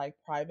things like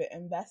private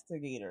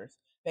investigators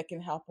that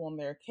can help on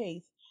their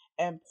case.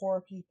 And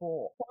poor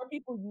people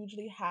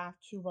usually have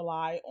to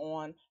rely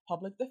on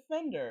public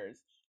defenders.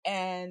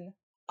 And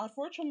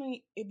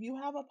unfortunately, if you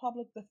have a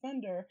public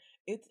defender,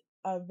 it's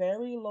a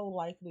very low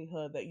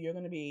likelihood that you're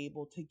going to be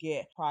able to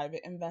get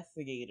private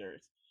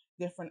investigators,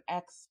 different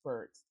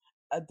experts,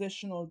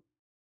 additional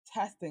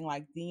testing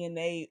like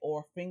DNA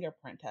or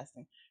fingerprint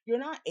testing. You're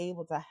not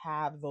able to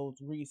have those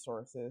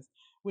resources,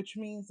 which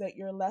means that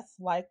you're less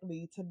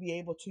likely to be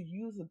able to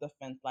use a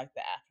defense like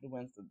the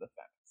affluence of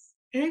defense.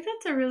 I think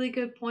that's a really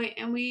good point,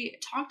 and we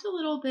talked a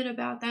little bit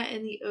about that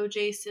in the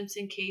O.J.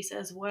 Simpson case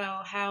as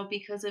well. How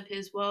because of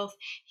his wealth,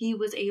 he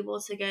was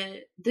able to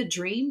get the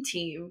dream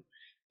team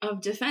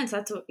of defense.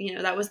 That's what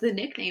that was the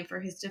nickname for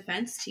his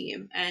defense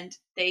team, and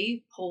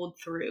they pulled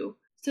through.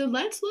 So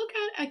let's look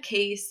at a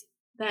case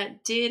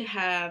that did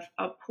have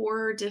a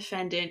poor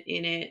defendant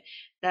in it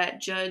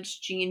that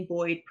Judge Jean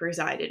Boyd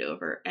presided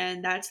over,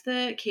 and that's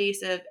the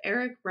case of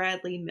Eric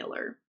Bradley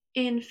Miller.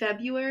 In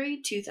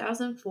February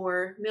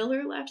 2004,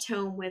 Miller left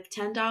home with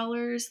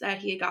 $10 that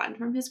he had gotten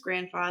from his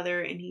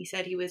grandfather, and he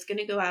said he was going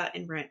to go out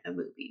and rent a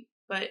movie.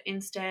 But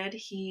instead,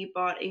 he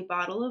bought a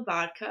bottle of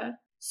vodka,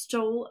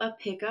 stole a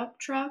pickup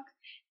truck,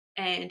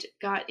 and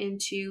got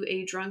into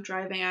a drunk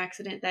driving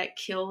accident that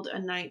killed a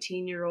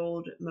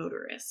 19-year-old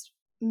motorist.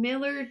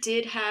 Miller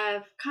did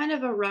have kind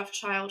of a rough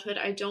childhood.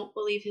 I don't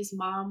believe his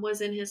mom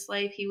was in his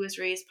life. He was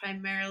raised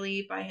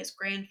primarily by his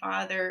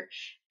grandfather.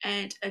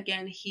 And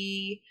again,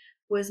 he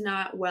was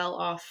not well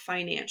off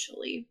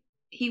financially.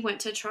 He went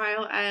to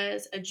trial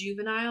as a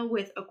juvenile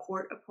with a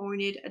court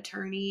appointed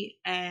attorney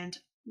and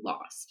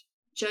lost.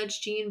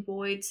 Judge Jean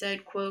Boyd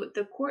said, quote,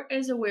 "The court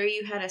is aware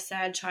you had a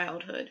sad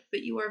childhood,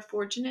 but you are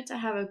fortunate to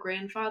have a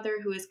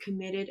grandfather who is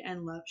committed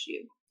and loves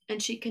you."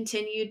 And she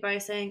continued by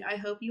saying, "I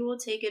hope you will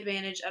take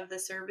advantage of the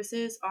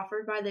services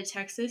offered by the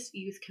Texas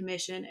Youth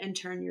Commission and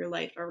turn your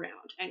life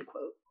around," end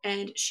quote.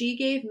 And she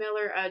gave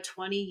Miller a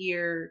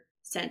 20-year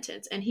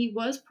sentence. And he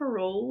was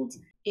paroled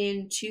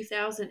in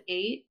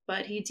 2008,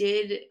 but he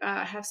did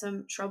have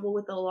some trouble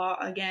with the law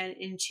again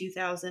in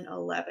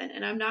 2011.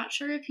 And I'm not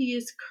sure if he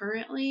is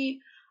currently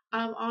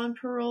on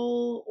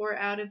parole or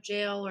out of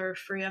jail or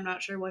free. I'm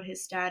not sure what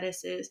his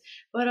status is.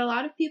 But a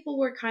lot of people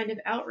were kind of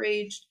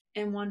outraged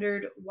and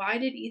wondered, why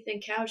did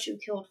Ethan Couch, who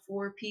killed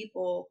 4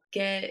 people,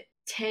 get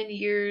 10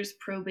 years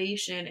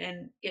probation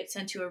and get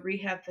sent to a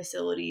rehab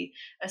facility,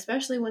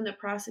 especially when the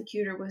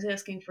prosecutor was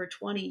asking for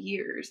 20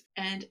 years.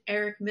 And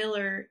Eric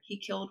Miller, he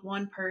killed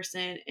 1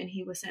 person and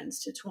he was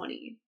sentenced to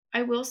 20.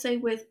 I will say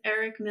with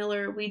Eric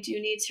Miller, we do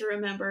need to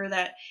remember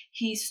that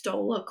he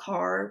stole a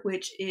car,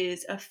 which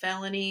is a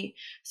felony.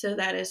 So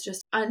that is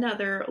just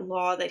another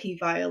law that he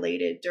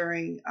violated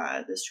during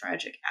this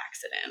tragic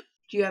accident.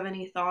 Do you have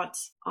any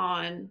thoughts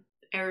on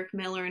Eric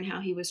Miller and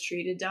how he was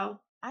treated,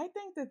 Del? I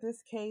think that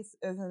this case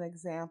is an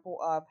example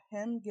of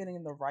him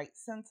getting the right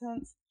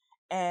sentence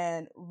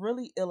and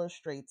really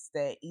illustrates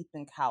that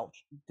Ethan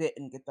Couch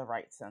didn't get the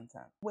right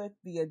sentence. With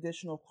the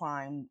additional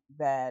crime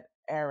that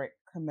Eric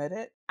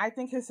committed, I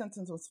think his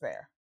sentence was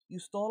fair. You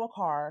stole a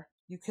car,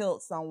 you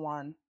killed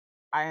someone.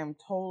 I am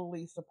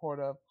totally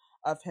supportive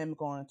of him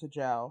going to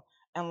jail.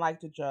 And like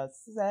the judge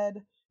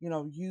said,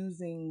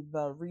 using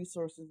the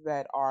resources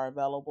that are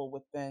available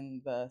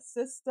within the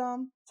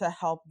system to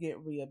help get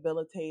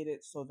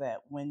rehabilitated so that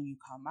when you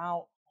come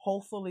out,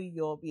 hopefully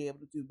you'll be able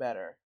to do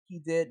better. He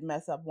did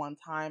mess up one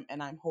time,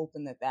 and I'm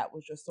hoping that that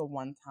was just a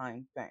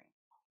one-time thing.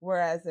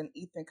 Whereas in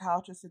Ethan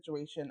Couch's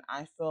situation,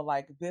 I feel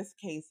like this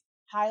case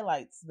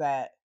highlights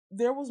that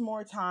there was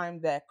more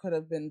time that could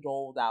have been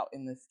doled out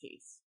in this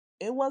case.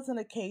 It wasn't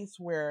a case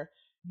where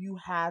you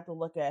had to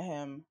look at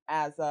him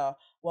as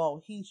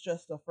he's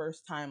just a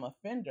first time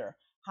offender.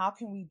 How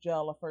can we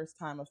jail a first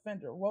time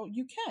offender? Well,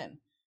 you can.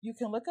 You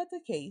can look at the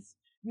case.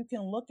 You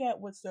can look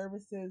at what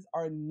services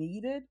are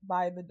needed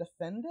by the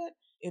defendant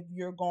if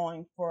you're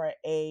going for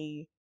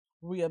a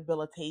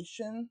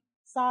rehabilitation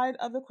side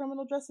of the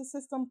criminal justice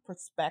system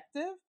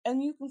perspective.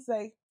 And you can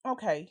say,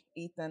 okay,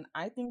 Ethan,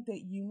 I think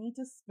that you need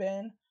to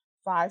spend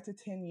 5 to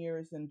 10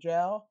 years in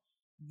jail,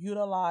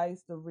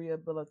 utilize the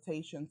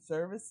rehabilitation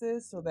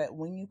services so that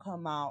when you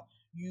come out,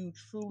 you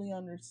truly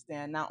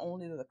understand not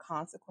only the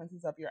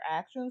consequences of your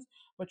actions,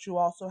 but you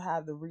also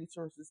have the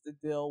resources to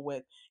deal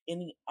with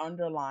any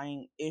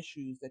underlying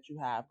issues that you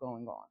have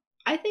going on.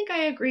 I think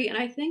I agree. And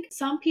I think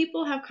some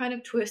people have kind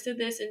of twisted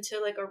this into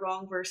like a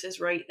wrong versus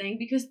right thing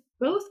because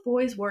both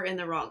boys were in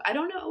the wrong. I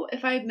don't know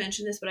if I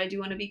mentioned this, but I do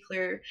want to be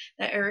clear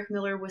that Eric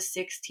Miller was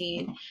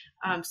 16.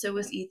 So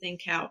was Ethan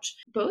Couch.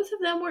 Both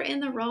of them were in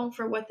the wrong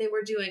for what they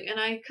were doing. And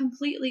I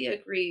completely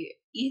agree.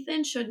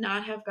 Ethan should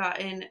not have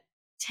gotten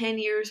 10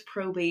 years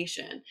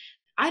probation.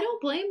 I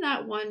don't blame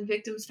that one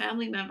victim's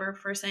family member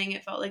for saying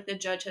it felt like the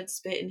judge had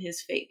spit in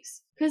his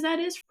face. Because that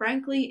is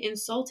frankly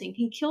insulting.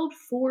 He killed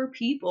 4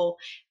 people.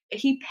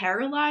 He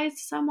paralyzed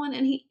someone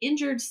and he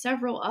injured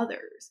several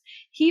others.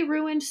 He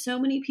ruined so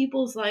many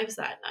people's lives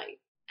that night.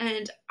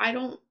 And I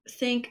don't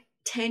think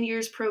 10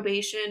 years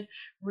probation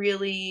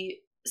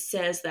really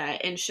says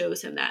that and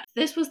shows him that.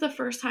 This was the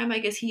first time I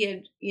guess he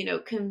had,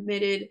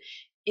 committed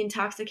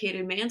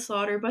intoxicated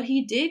manslaughter, but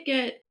he did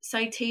get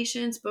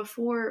citations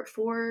before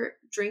for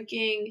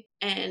drinking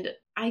and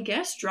I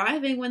guess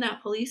driving when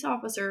that police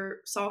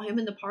officer saw him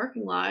in the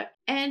parking lot.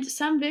 And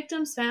some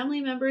victims'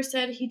 family members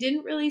said he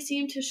didn't really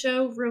seem to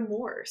show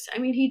remorse. I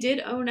mean, he did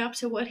own up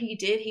to what he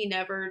did. He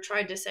never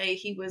tried to say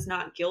he was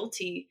not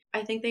guilty.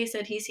 I think they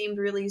said he seemed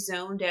really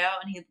zoned out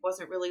and he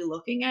wasn't really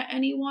looking at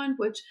anyone,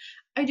 which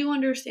I do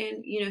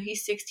understand,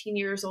 he's 16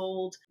 years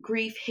old.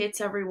 Grief hits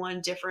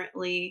everyone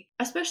differently,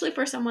 especially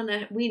for someone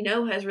that we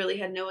know has really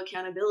had no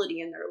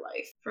accountability in their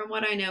life. From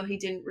what I know, he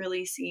didn't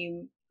really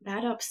seem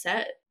that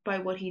upset by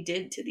what he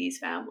did to these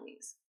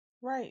families.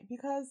 Right,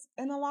 because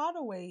in a lot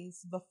of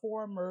ways, the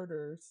 4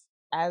 murders,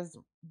 as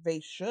they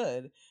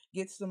should,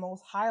 gets the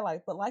most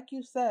highlight. But like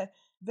you said,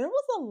 there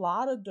was a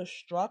lot of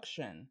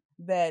destruction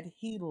that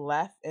he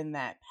left in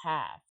that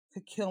path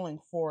to killing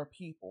 4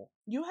 people.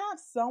 You have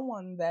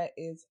someone that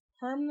is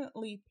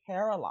permanently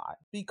paralyzed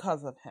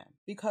because of him,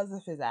 because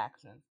of his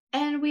actions.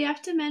 And we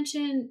have to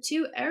mention,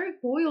 too,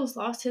 Eric Boyles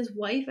lost his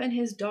wife and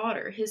his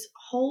daughter. His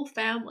whole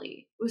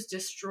family was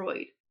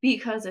destroyed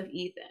because of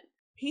Ethan.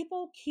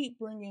 People keep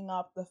bringing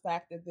up the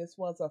fact that this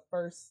was a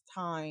first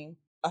time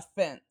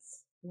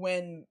offense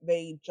when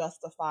they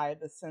justify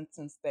the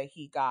sentence that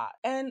he got.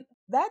 And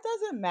that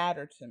doesn't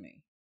matter to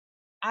me.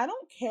 I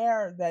don't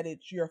care that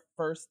it's your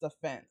first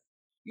offense.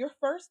 Your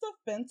first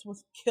offense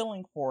was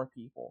killing 4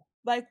 people.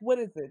 Like, what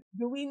is it?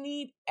 Do we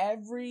need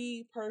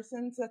every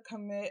person to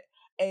commit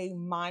a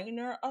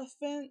minor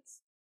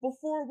offense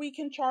before we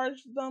can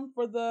charge them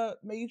for the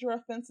major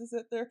offenses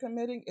that they're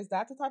committing? Is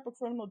that the type of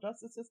criminal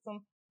justice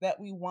system that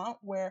we want,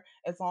 where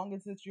as long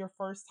as it's your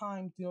first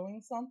time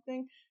doing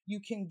something, you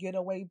can get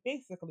away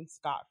basically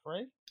scot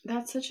free.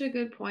 That's such a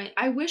good point.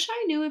 I wish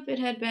I knew if it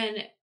had been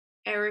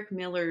Eric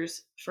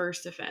Miller's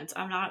first offense.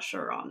 I'm not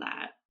sure on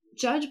that.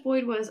 Judge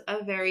Boyd was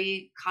a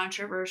very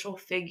controversial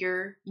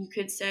figure, you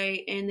could say,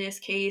 in this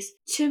case.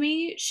 To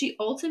me, she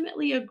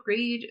ultimately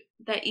agreed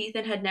that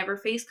Ethan had never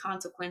faced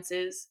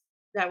consequences.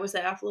 That was the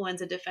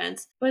affluenza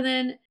defense. But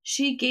then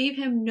she gave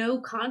him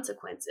no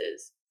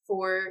consequences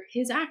for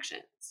his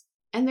actions.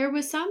 And there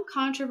was some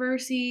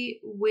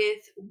controversy with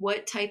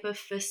what type of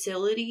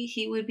facility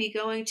he would be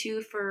going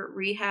to for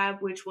rehab,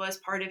 which was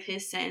part of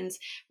his sentence.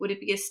 Would it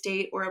be a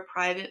state or a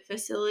private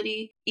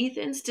facility?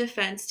 Ethan's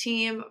defense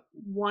team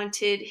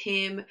wanted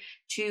him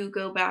to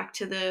go back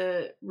to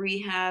the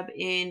rehab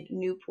in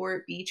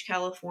Newport Beach,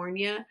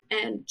 California.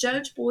 And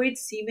Judge Boyd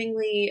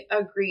seemingly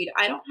agreed.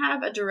 I don't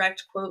have a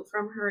direct quote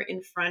from her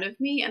in front of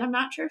me, and I'm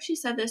not sure if she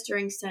said this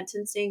during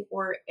sentencing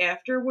or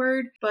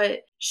afterward,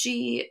 but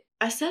she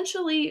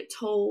essentially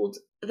told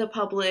the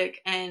public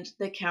and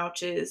the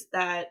couches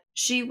that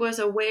she was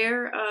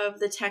aware of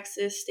the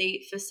Texas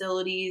state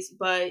facilities,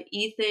 but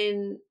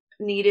Ethan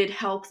needed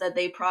help that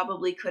they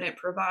probably couldn't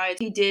provide.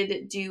 He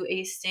did do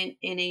a stint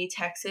in a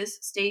Texas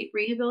state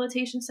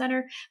rehabilitation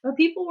center, but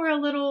people were a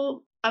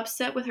little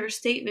upset with her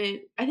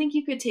statement. I think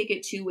you could take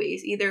it two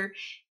ways. Either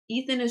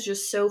Ethan is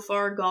just so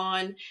far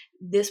gone,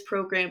 this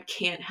program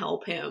can't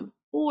help him,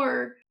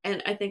 or,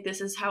 and I think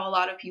this is how a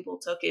lot of people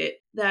took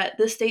it, that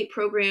the state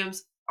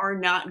programs are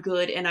not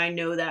good and I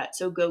know that,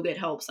 so go get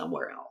help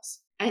somewhere else.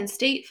 And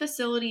state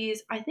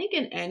facilities, I think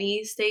in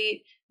any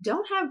state,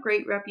 don't have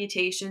great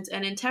reputations,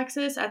 and in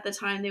Texas at the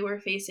time they were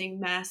facing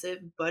massive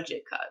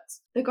budget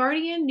cuts. The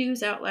Guardian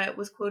news outlet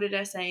was quoted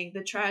as saying,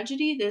 "The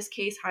tragedy this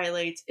case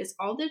highlights is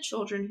all the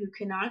children who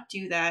cannot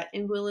do that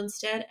and will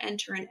instead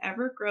enter an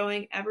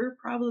ever-growing,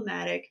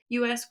 ever-problematic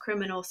U.S.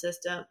 criminal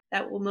system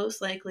that will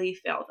most likely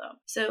fail them."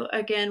 So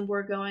again,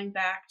 we're going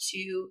back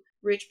to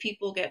rich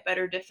people get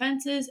better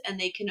defenses and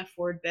they can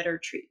afford better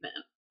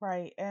treatment.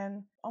 Right.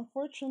 And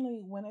unfortunately,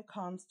 when it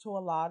comes to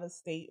a lot of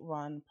state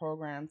run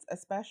programs,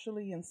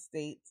 especially in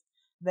states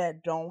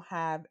that don't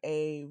have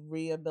a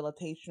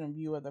rehabilitation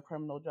view of the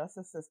criminal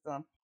justice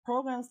system,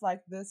 programs like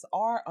this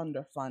are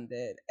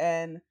underfunded.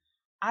 And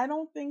I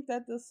don't think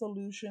that the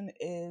solution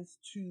is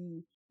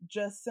to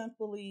just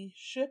simply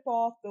ship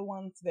off the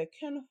ones that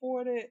can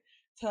afford it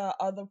to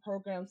other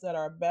programs that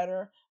are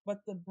better, but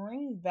to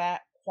bring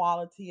that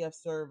quality of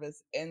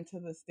service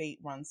into the state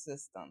run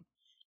system.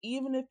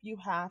 Even if you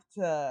have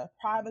to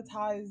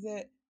privatize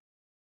it,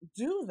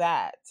 do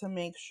that to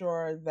make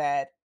sure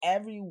that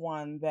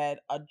everyone that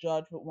a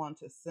judge would want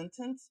to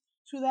sentence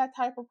to that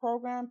type of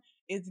program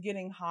is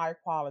getting high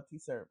quality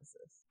services.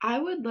 I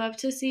would love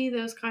to see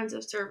those kinds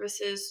of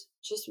services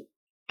just,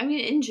 I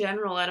mean, in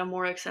general at a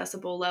more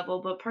accessible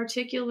level, but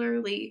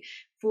particularly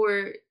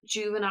for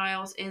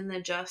juveniles in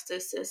the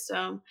justice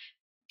system.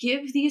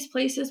 Give these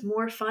places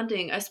more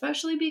funding,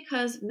 especially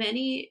because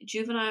many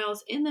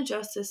juveniles in the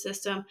justice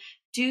system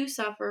do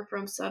suffer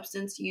from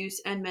substance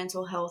use and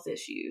mental health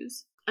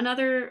issues.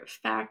 Another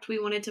fact we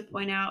wanted to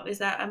point out is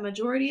that a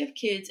majority of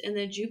kids in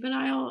the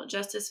juvenile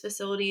justice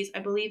facilities, I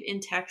believe in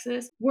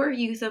Texas, were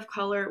youth of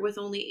color, with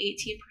only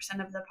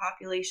 18% of the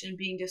population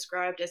being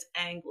described as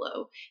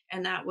Anglo,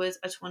 and that was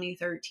a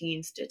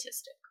 2013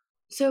 statistic.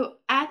 So,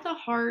 at the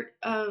heart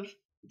of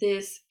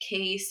this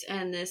case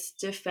and this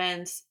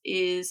defense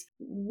is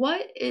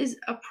what is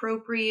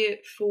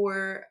appropriate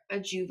for a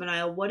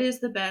juvenile? What is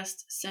the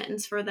best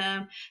sentence for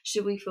them?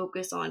 Should we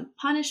focus on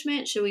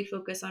punishment? Should we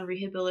focus on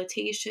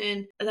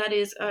rehabilitation? That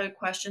is a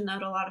question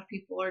that a lot of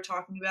people are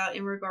talking about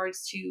in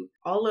regards to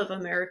all of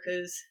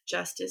America's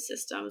justice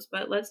systems.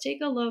 But let's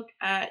take a look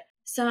at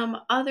some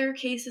other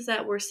cases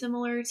that were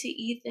similar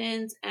to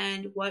Ethan's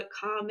and what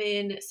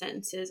common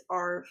sentences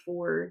are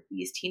for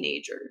these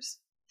teenagers.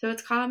 So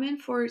it's common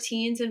for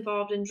teens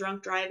involved in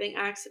drunk driving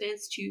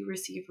accidents to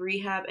receive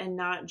rehab and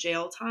not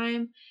jail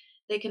time.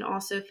 They can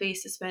also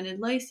face suspended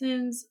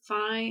license,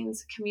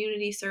 fines,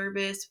 community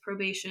service,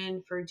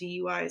 probation for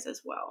DUIs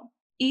as well.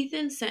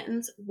 Ethan's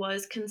sentence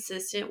was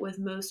consistent with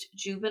most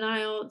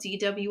juvenile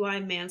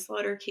DWI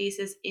manslaughter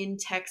cases in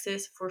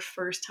Texas for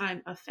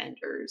first-time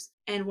offenders.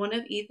 And one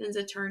of Ethan's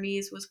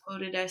attorneys was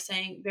quoted as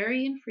saying,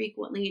 "Very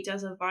infrequently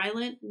does a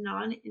violent,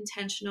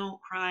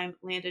 non-intentional crime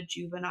land a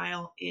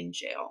juvenile in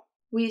jail."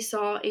 We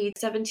saw a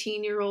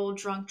 17-year-old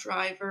drunk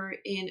driver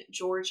in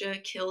Georgia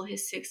kill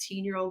his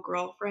 16-year-old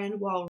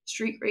girlfriend while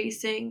street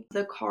racing.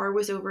 The car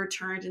was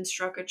overturned and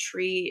struck a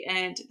tree,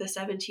 and the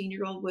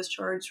 17-year-old was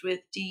charged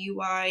with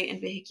DUI and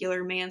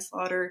vehicular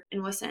manslaughter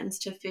and was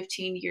sentenced to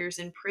 15 years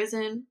in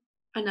prison.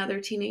 Another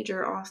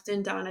teenager,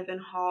 Austin Donovan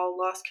Hall,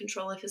 lost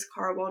control of his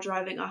car while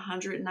driving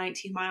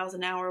 119 miles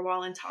an hour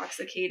while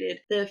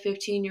intoxicated. The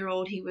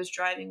 15-year-old he was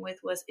driving with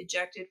was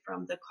ejected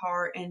from the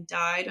car and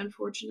died,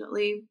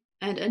 unfortunately.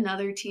 And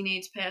another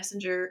teenage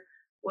passenger,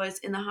 was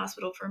in the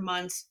hospital for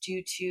months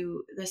due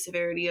to the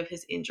severity of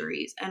his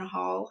injuries. And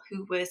Hall,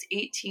 who was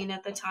 18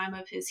 at the time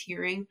of his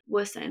hearing,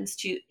 was sentenced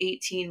to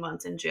 18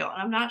 months in jail.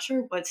 And I'm not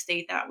sure what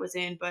state that was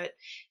in, but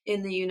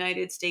in the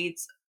United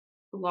States,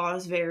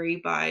 laws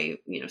vary by,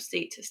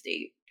 state to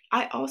state.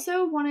 I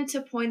also wanted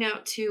to point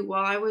out too,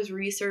 while I was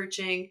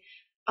researching,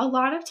 a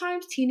lot of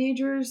times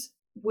teenagers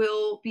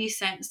will be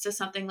sentenced to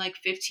something like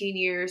 15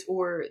 years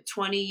or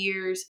 20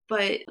 years,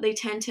 but they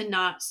tend to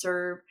not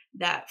serve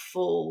that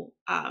full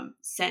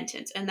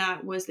sentence. And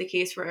that was the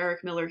case for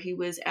Eric Miller. He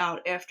was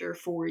out after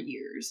 4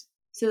 years.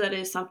 So that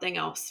is something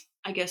else,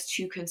 I guess,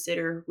 to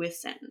consider with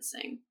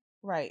sentencing.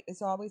 Right.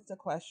 It's always the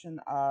question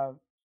of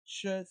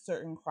should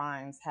certain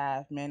crimes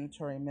have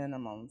mandatory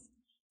minimums.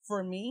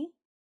 For me,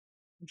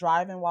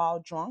 driving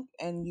while drunk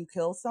and you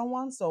kill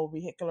someone, so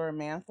vehicular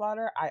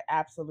manslaughter, I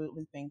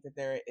absolutely think that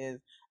there is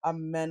a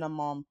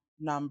minimum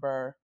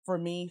number, for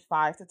me,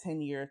 5 to 10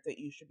 years that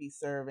you should be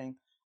serving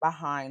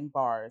behind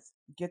bars.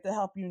 Get the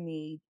help you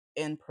need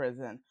in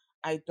prison.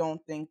 I don't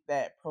think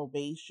that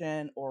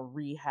probation or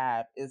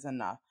rehab is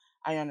enough.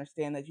 I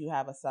understand that you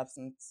have a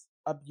substance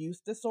abuse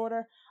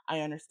disorder.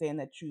 I understand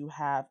that you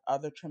have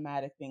other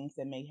traumatic things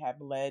that may have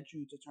led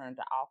you to turn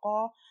to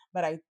alcohol,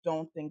 but I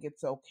don't think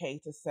it's okay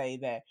to say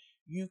that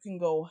you can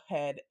go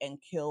ahead and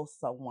kill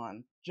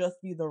someone,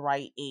 just be the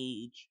right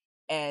age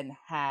and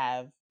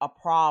have a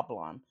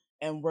problem,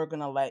 and we're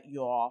going to let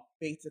you off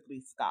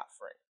basically scot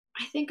free.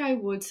 I think I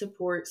would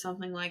support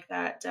something like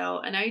that, Dell.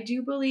 And I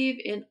do believe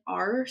in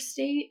our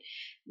state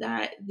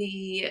that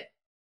the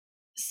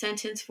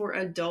sentence for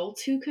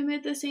adults who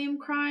commit the same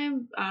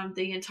crime,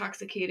 the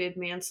intoxicated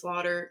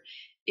manslaughter,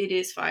 it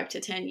is 5 to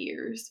 10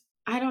 years.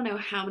 I don't know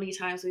how many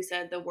times we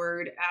said the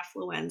word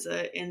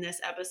affluenza in this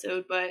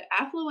episode, but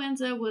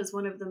affluenza was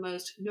one of the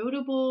most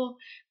notable,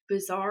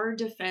 bizarre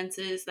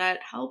defenses that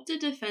helped a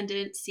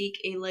defendant seek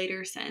a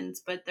lighter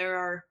sentence, but there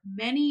are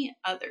many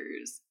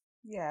others.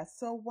 Yeah,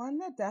 so one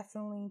that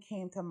definitely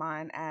came to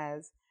mind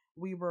as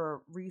we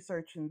were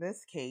researching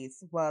this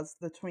case was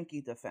the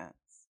Twinkie defense.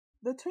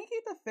 The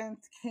Twinkie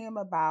defense came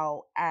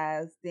about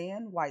as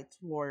Dan White's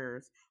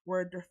lawyers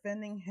were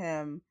defending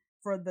him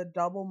for the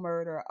double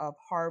murder of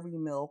Harvey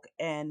Milk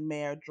and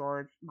Mayor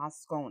George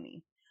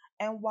Moscone.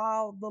 And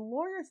while the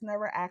lawyers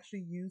never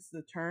actually used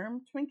the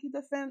term Twinkie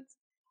defense,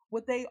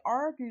 what they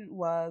argued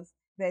was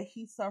that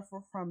he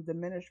suffered from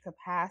diminished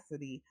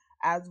capacity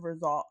as a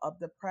result of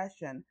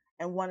depression,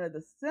 and one of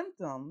the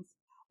symptoms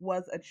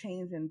was a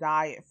change in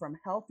diet from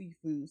healthy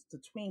foods to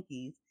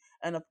Twinkies.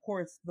 And of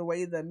course, the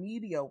way the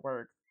media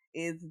works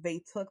is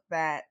they took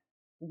that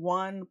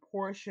one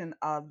portion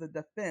of the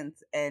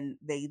defense and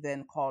they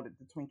then called it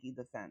the Twinkie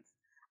defense.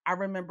 I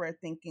remember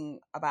thinking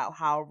about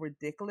how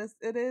ridiculous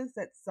it is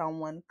that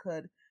someone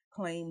could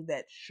claim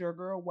that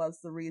sugar was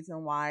the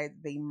reason why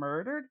they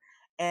murdered.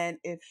 And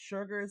if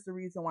sugar is the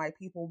reason why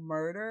people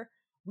murder,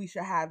 we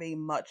should have a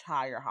much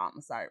higher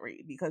homicide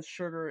rate because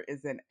sugar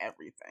is in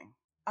everything.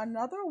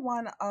 Another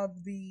one of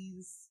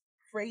these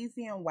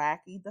crazy and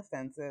wacky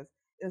defenses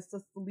is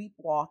the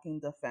sleepwalking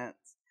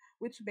defense,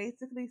 which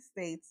basically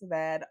states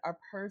that a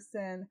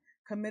person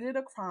committed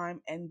a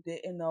crime and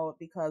didn't know it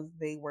because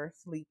they were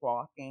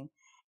sleepwalking.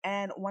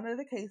 And one of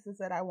the cases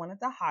that I wanted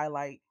to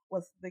highlight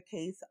was the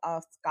case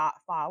of Scott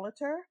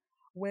Folliter,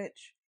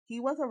 which he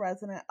was a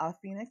resident of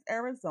Phoenix,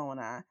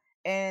 Arizona,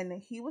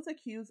 and he was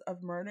accused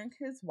of murdering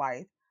his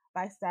wife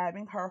by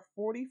stabbing her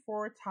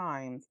 44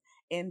 times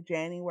in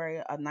January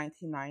of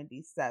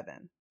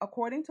 1997.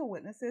 According to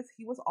witnesses,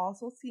 he was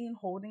also seen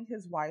holding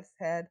his wife's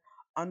head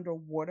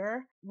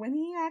underwater. When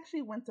he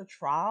actually went to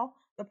trial,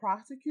 the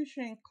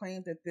prosecution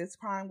claimed that this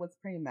crime was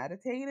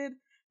premeditated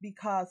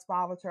because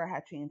Folliter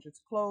had changed his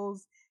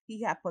clothes,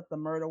 he had put the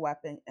murder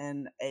weapon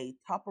in a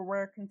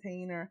Tupperware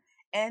container,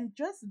 and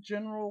just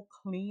general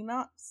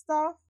cleanup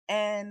stuff.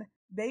 And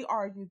they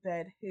argued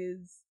that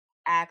his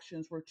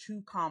actions were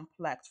too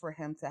complex for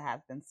him to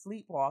have been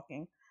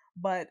sleepwalking.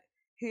 But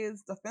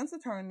his defense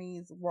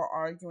attorneys were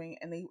arguing,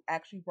 and they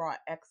actually brought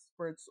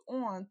experts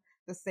on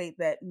to state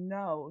that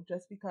no,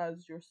 just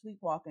because you're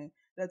sleepwalking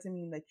doesn't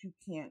mean that you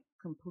can't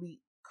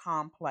complete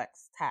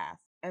complex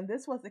tasks. And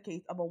this was the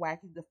case of a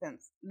wacky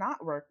defense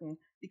not working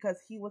because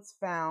he was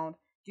found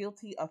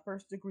guilty of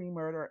first-degree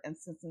murder and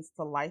sentenced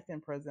to life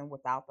in prison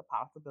without the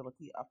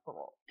possibility of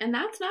parole. And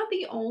that's not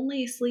the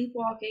only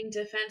sleepwalking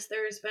defense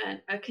there's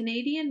been. A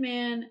Canadian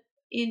man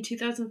in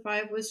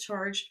 2005 was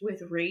charged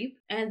with rape,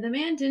 and the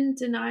man didn't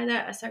deny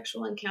that a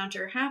sexual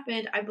encounter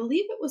happened. I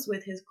believe it was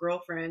with his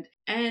girlfriend,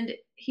 and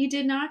he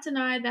did not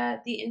deny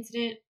that the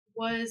incident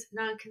was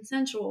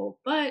non-consensual,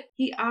 but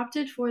he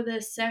opted for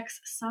the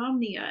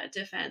sexsomnia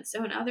defense.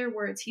 So in other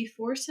words, he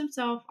forced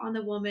himself on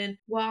the woman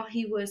while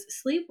he was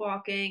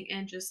sleepwalking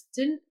and just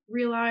didn't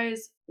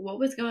realize what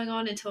was going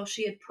on until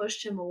she had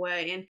pushed him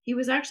away, and he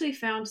was actually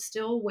found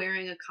still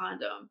wearing a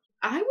condom.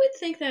 I would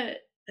think that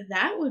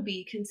that would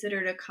be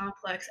considered a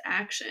complex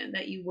action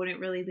that you wouldn't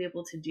really be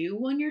able to do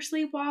when you're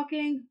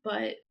sleepwalking.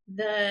 But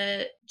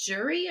the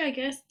jury, I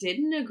guess,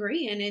 didn't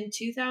agree. And in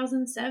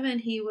 2007,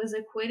 he was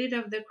acquitted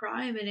of the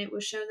crime, and it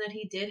was shown that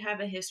he did have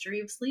a history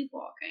of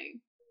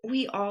sleepwalking.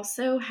 We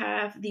also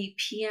have the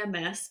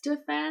PMS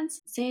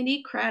defense.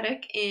 Sandy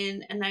Craddock in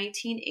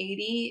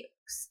 1980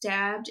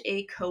 stabbed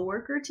a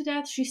coworker to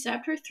death. She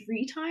stabbed her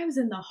 3 times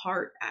in the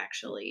heart,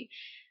 actually.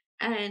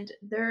 And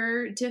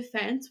their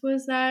defense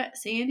was that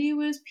Sandy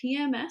was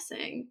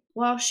PMSing.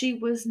 While she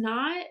was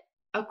not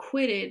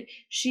acquitted,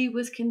 she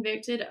was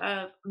convicted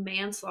of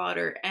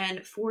manslaughter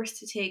and forced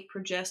to take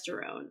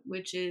progesterone,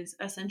 which is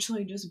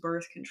essentially just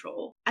birth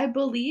control. I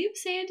believe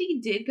Sandy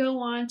did go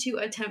on to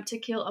attempt to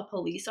kill a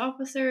police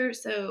officer,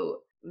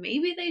 so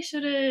maybe they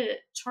should have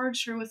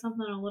charged her with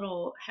something a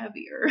little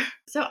heavier.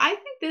 So I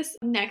think this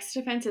next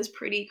offense is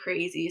pretty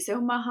crazy.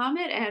 So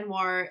Muhammad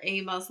Anwar,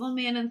 a Muslim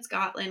man in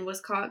Scotland, was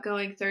caught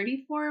going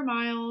 34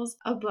 miles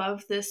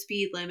above the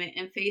speed limit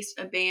and faced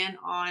a ban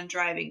on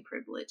driving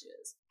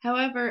privileges.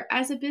 However,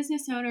 as a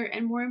business owner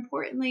and more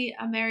importantly,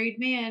 a married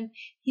man,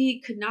 he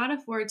could not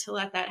afford to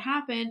let that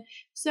happen.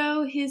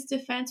 So his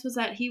defense was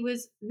that he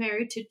was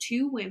married to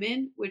 2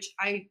 women, which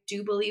I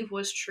do believe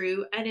was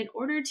true. And in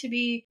order to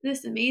be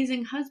this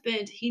amazing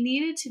husband, he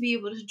needed to be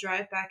able to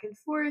drive back and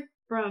forth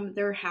from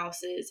their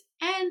houses.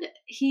 And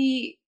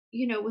he,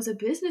 was a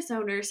business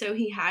owner, so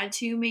he had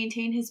to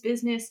maintain his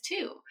business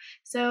too.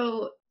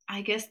 So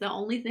I guess the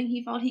only thing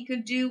he felt he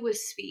could do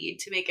was speed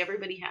to make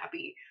everybody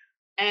happy.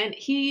 And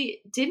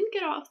he didn't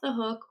get off the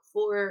hook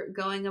for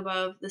going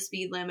above the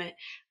speed limit,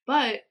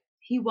 but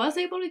he was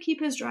able to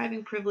keep his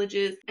driving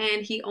privileges,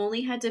 and he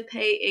only had to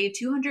pay a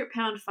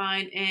 200-pound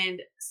fine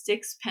and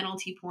 6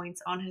 penalty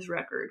points on his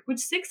record, which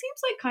 6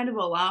 seems like kind of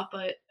a lot,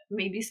 but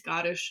maybe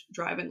Scottish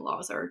driving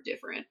laws are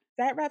different.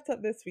 That wraps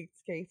up this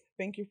week's case.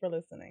 Thank you for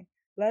listening.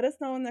 Let us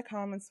know in the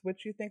comments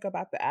what you think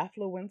about the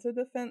affluenza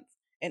defense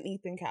and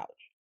Ethan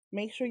Couch.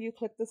 Make sure you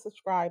click the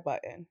subscribe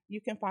button. You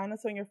can find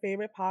us on your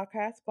favorite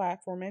podcast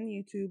platform and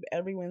YouTube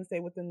every Wednesday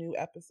with a new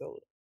episode.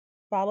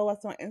 Follow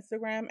us on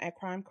Instagram at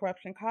Crime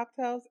Corruption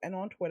Cocktails and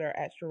on Twitter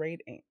at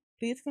Charade Inc.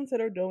 Please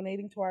consider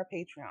donating to our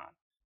Patreon.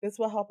 This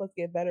will help us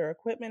get better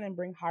equipment and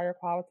bring higher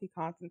quality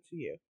content to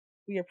you.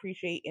 We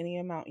appreciate any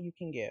amount you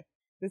can give.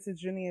 This is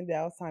Jenny and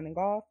Dell signing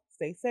off.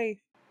 Stay safe.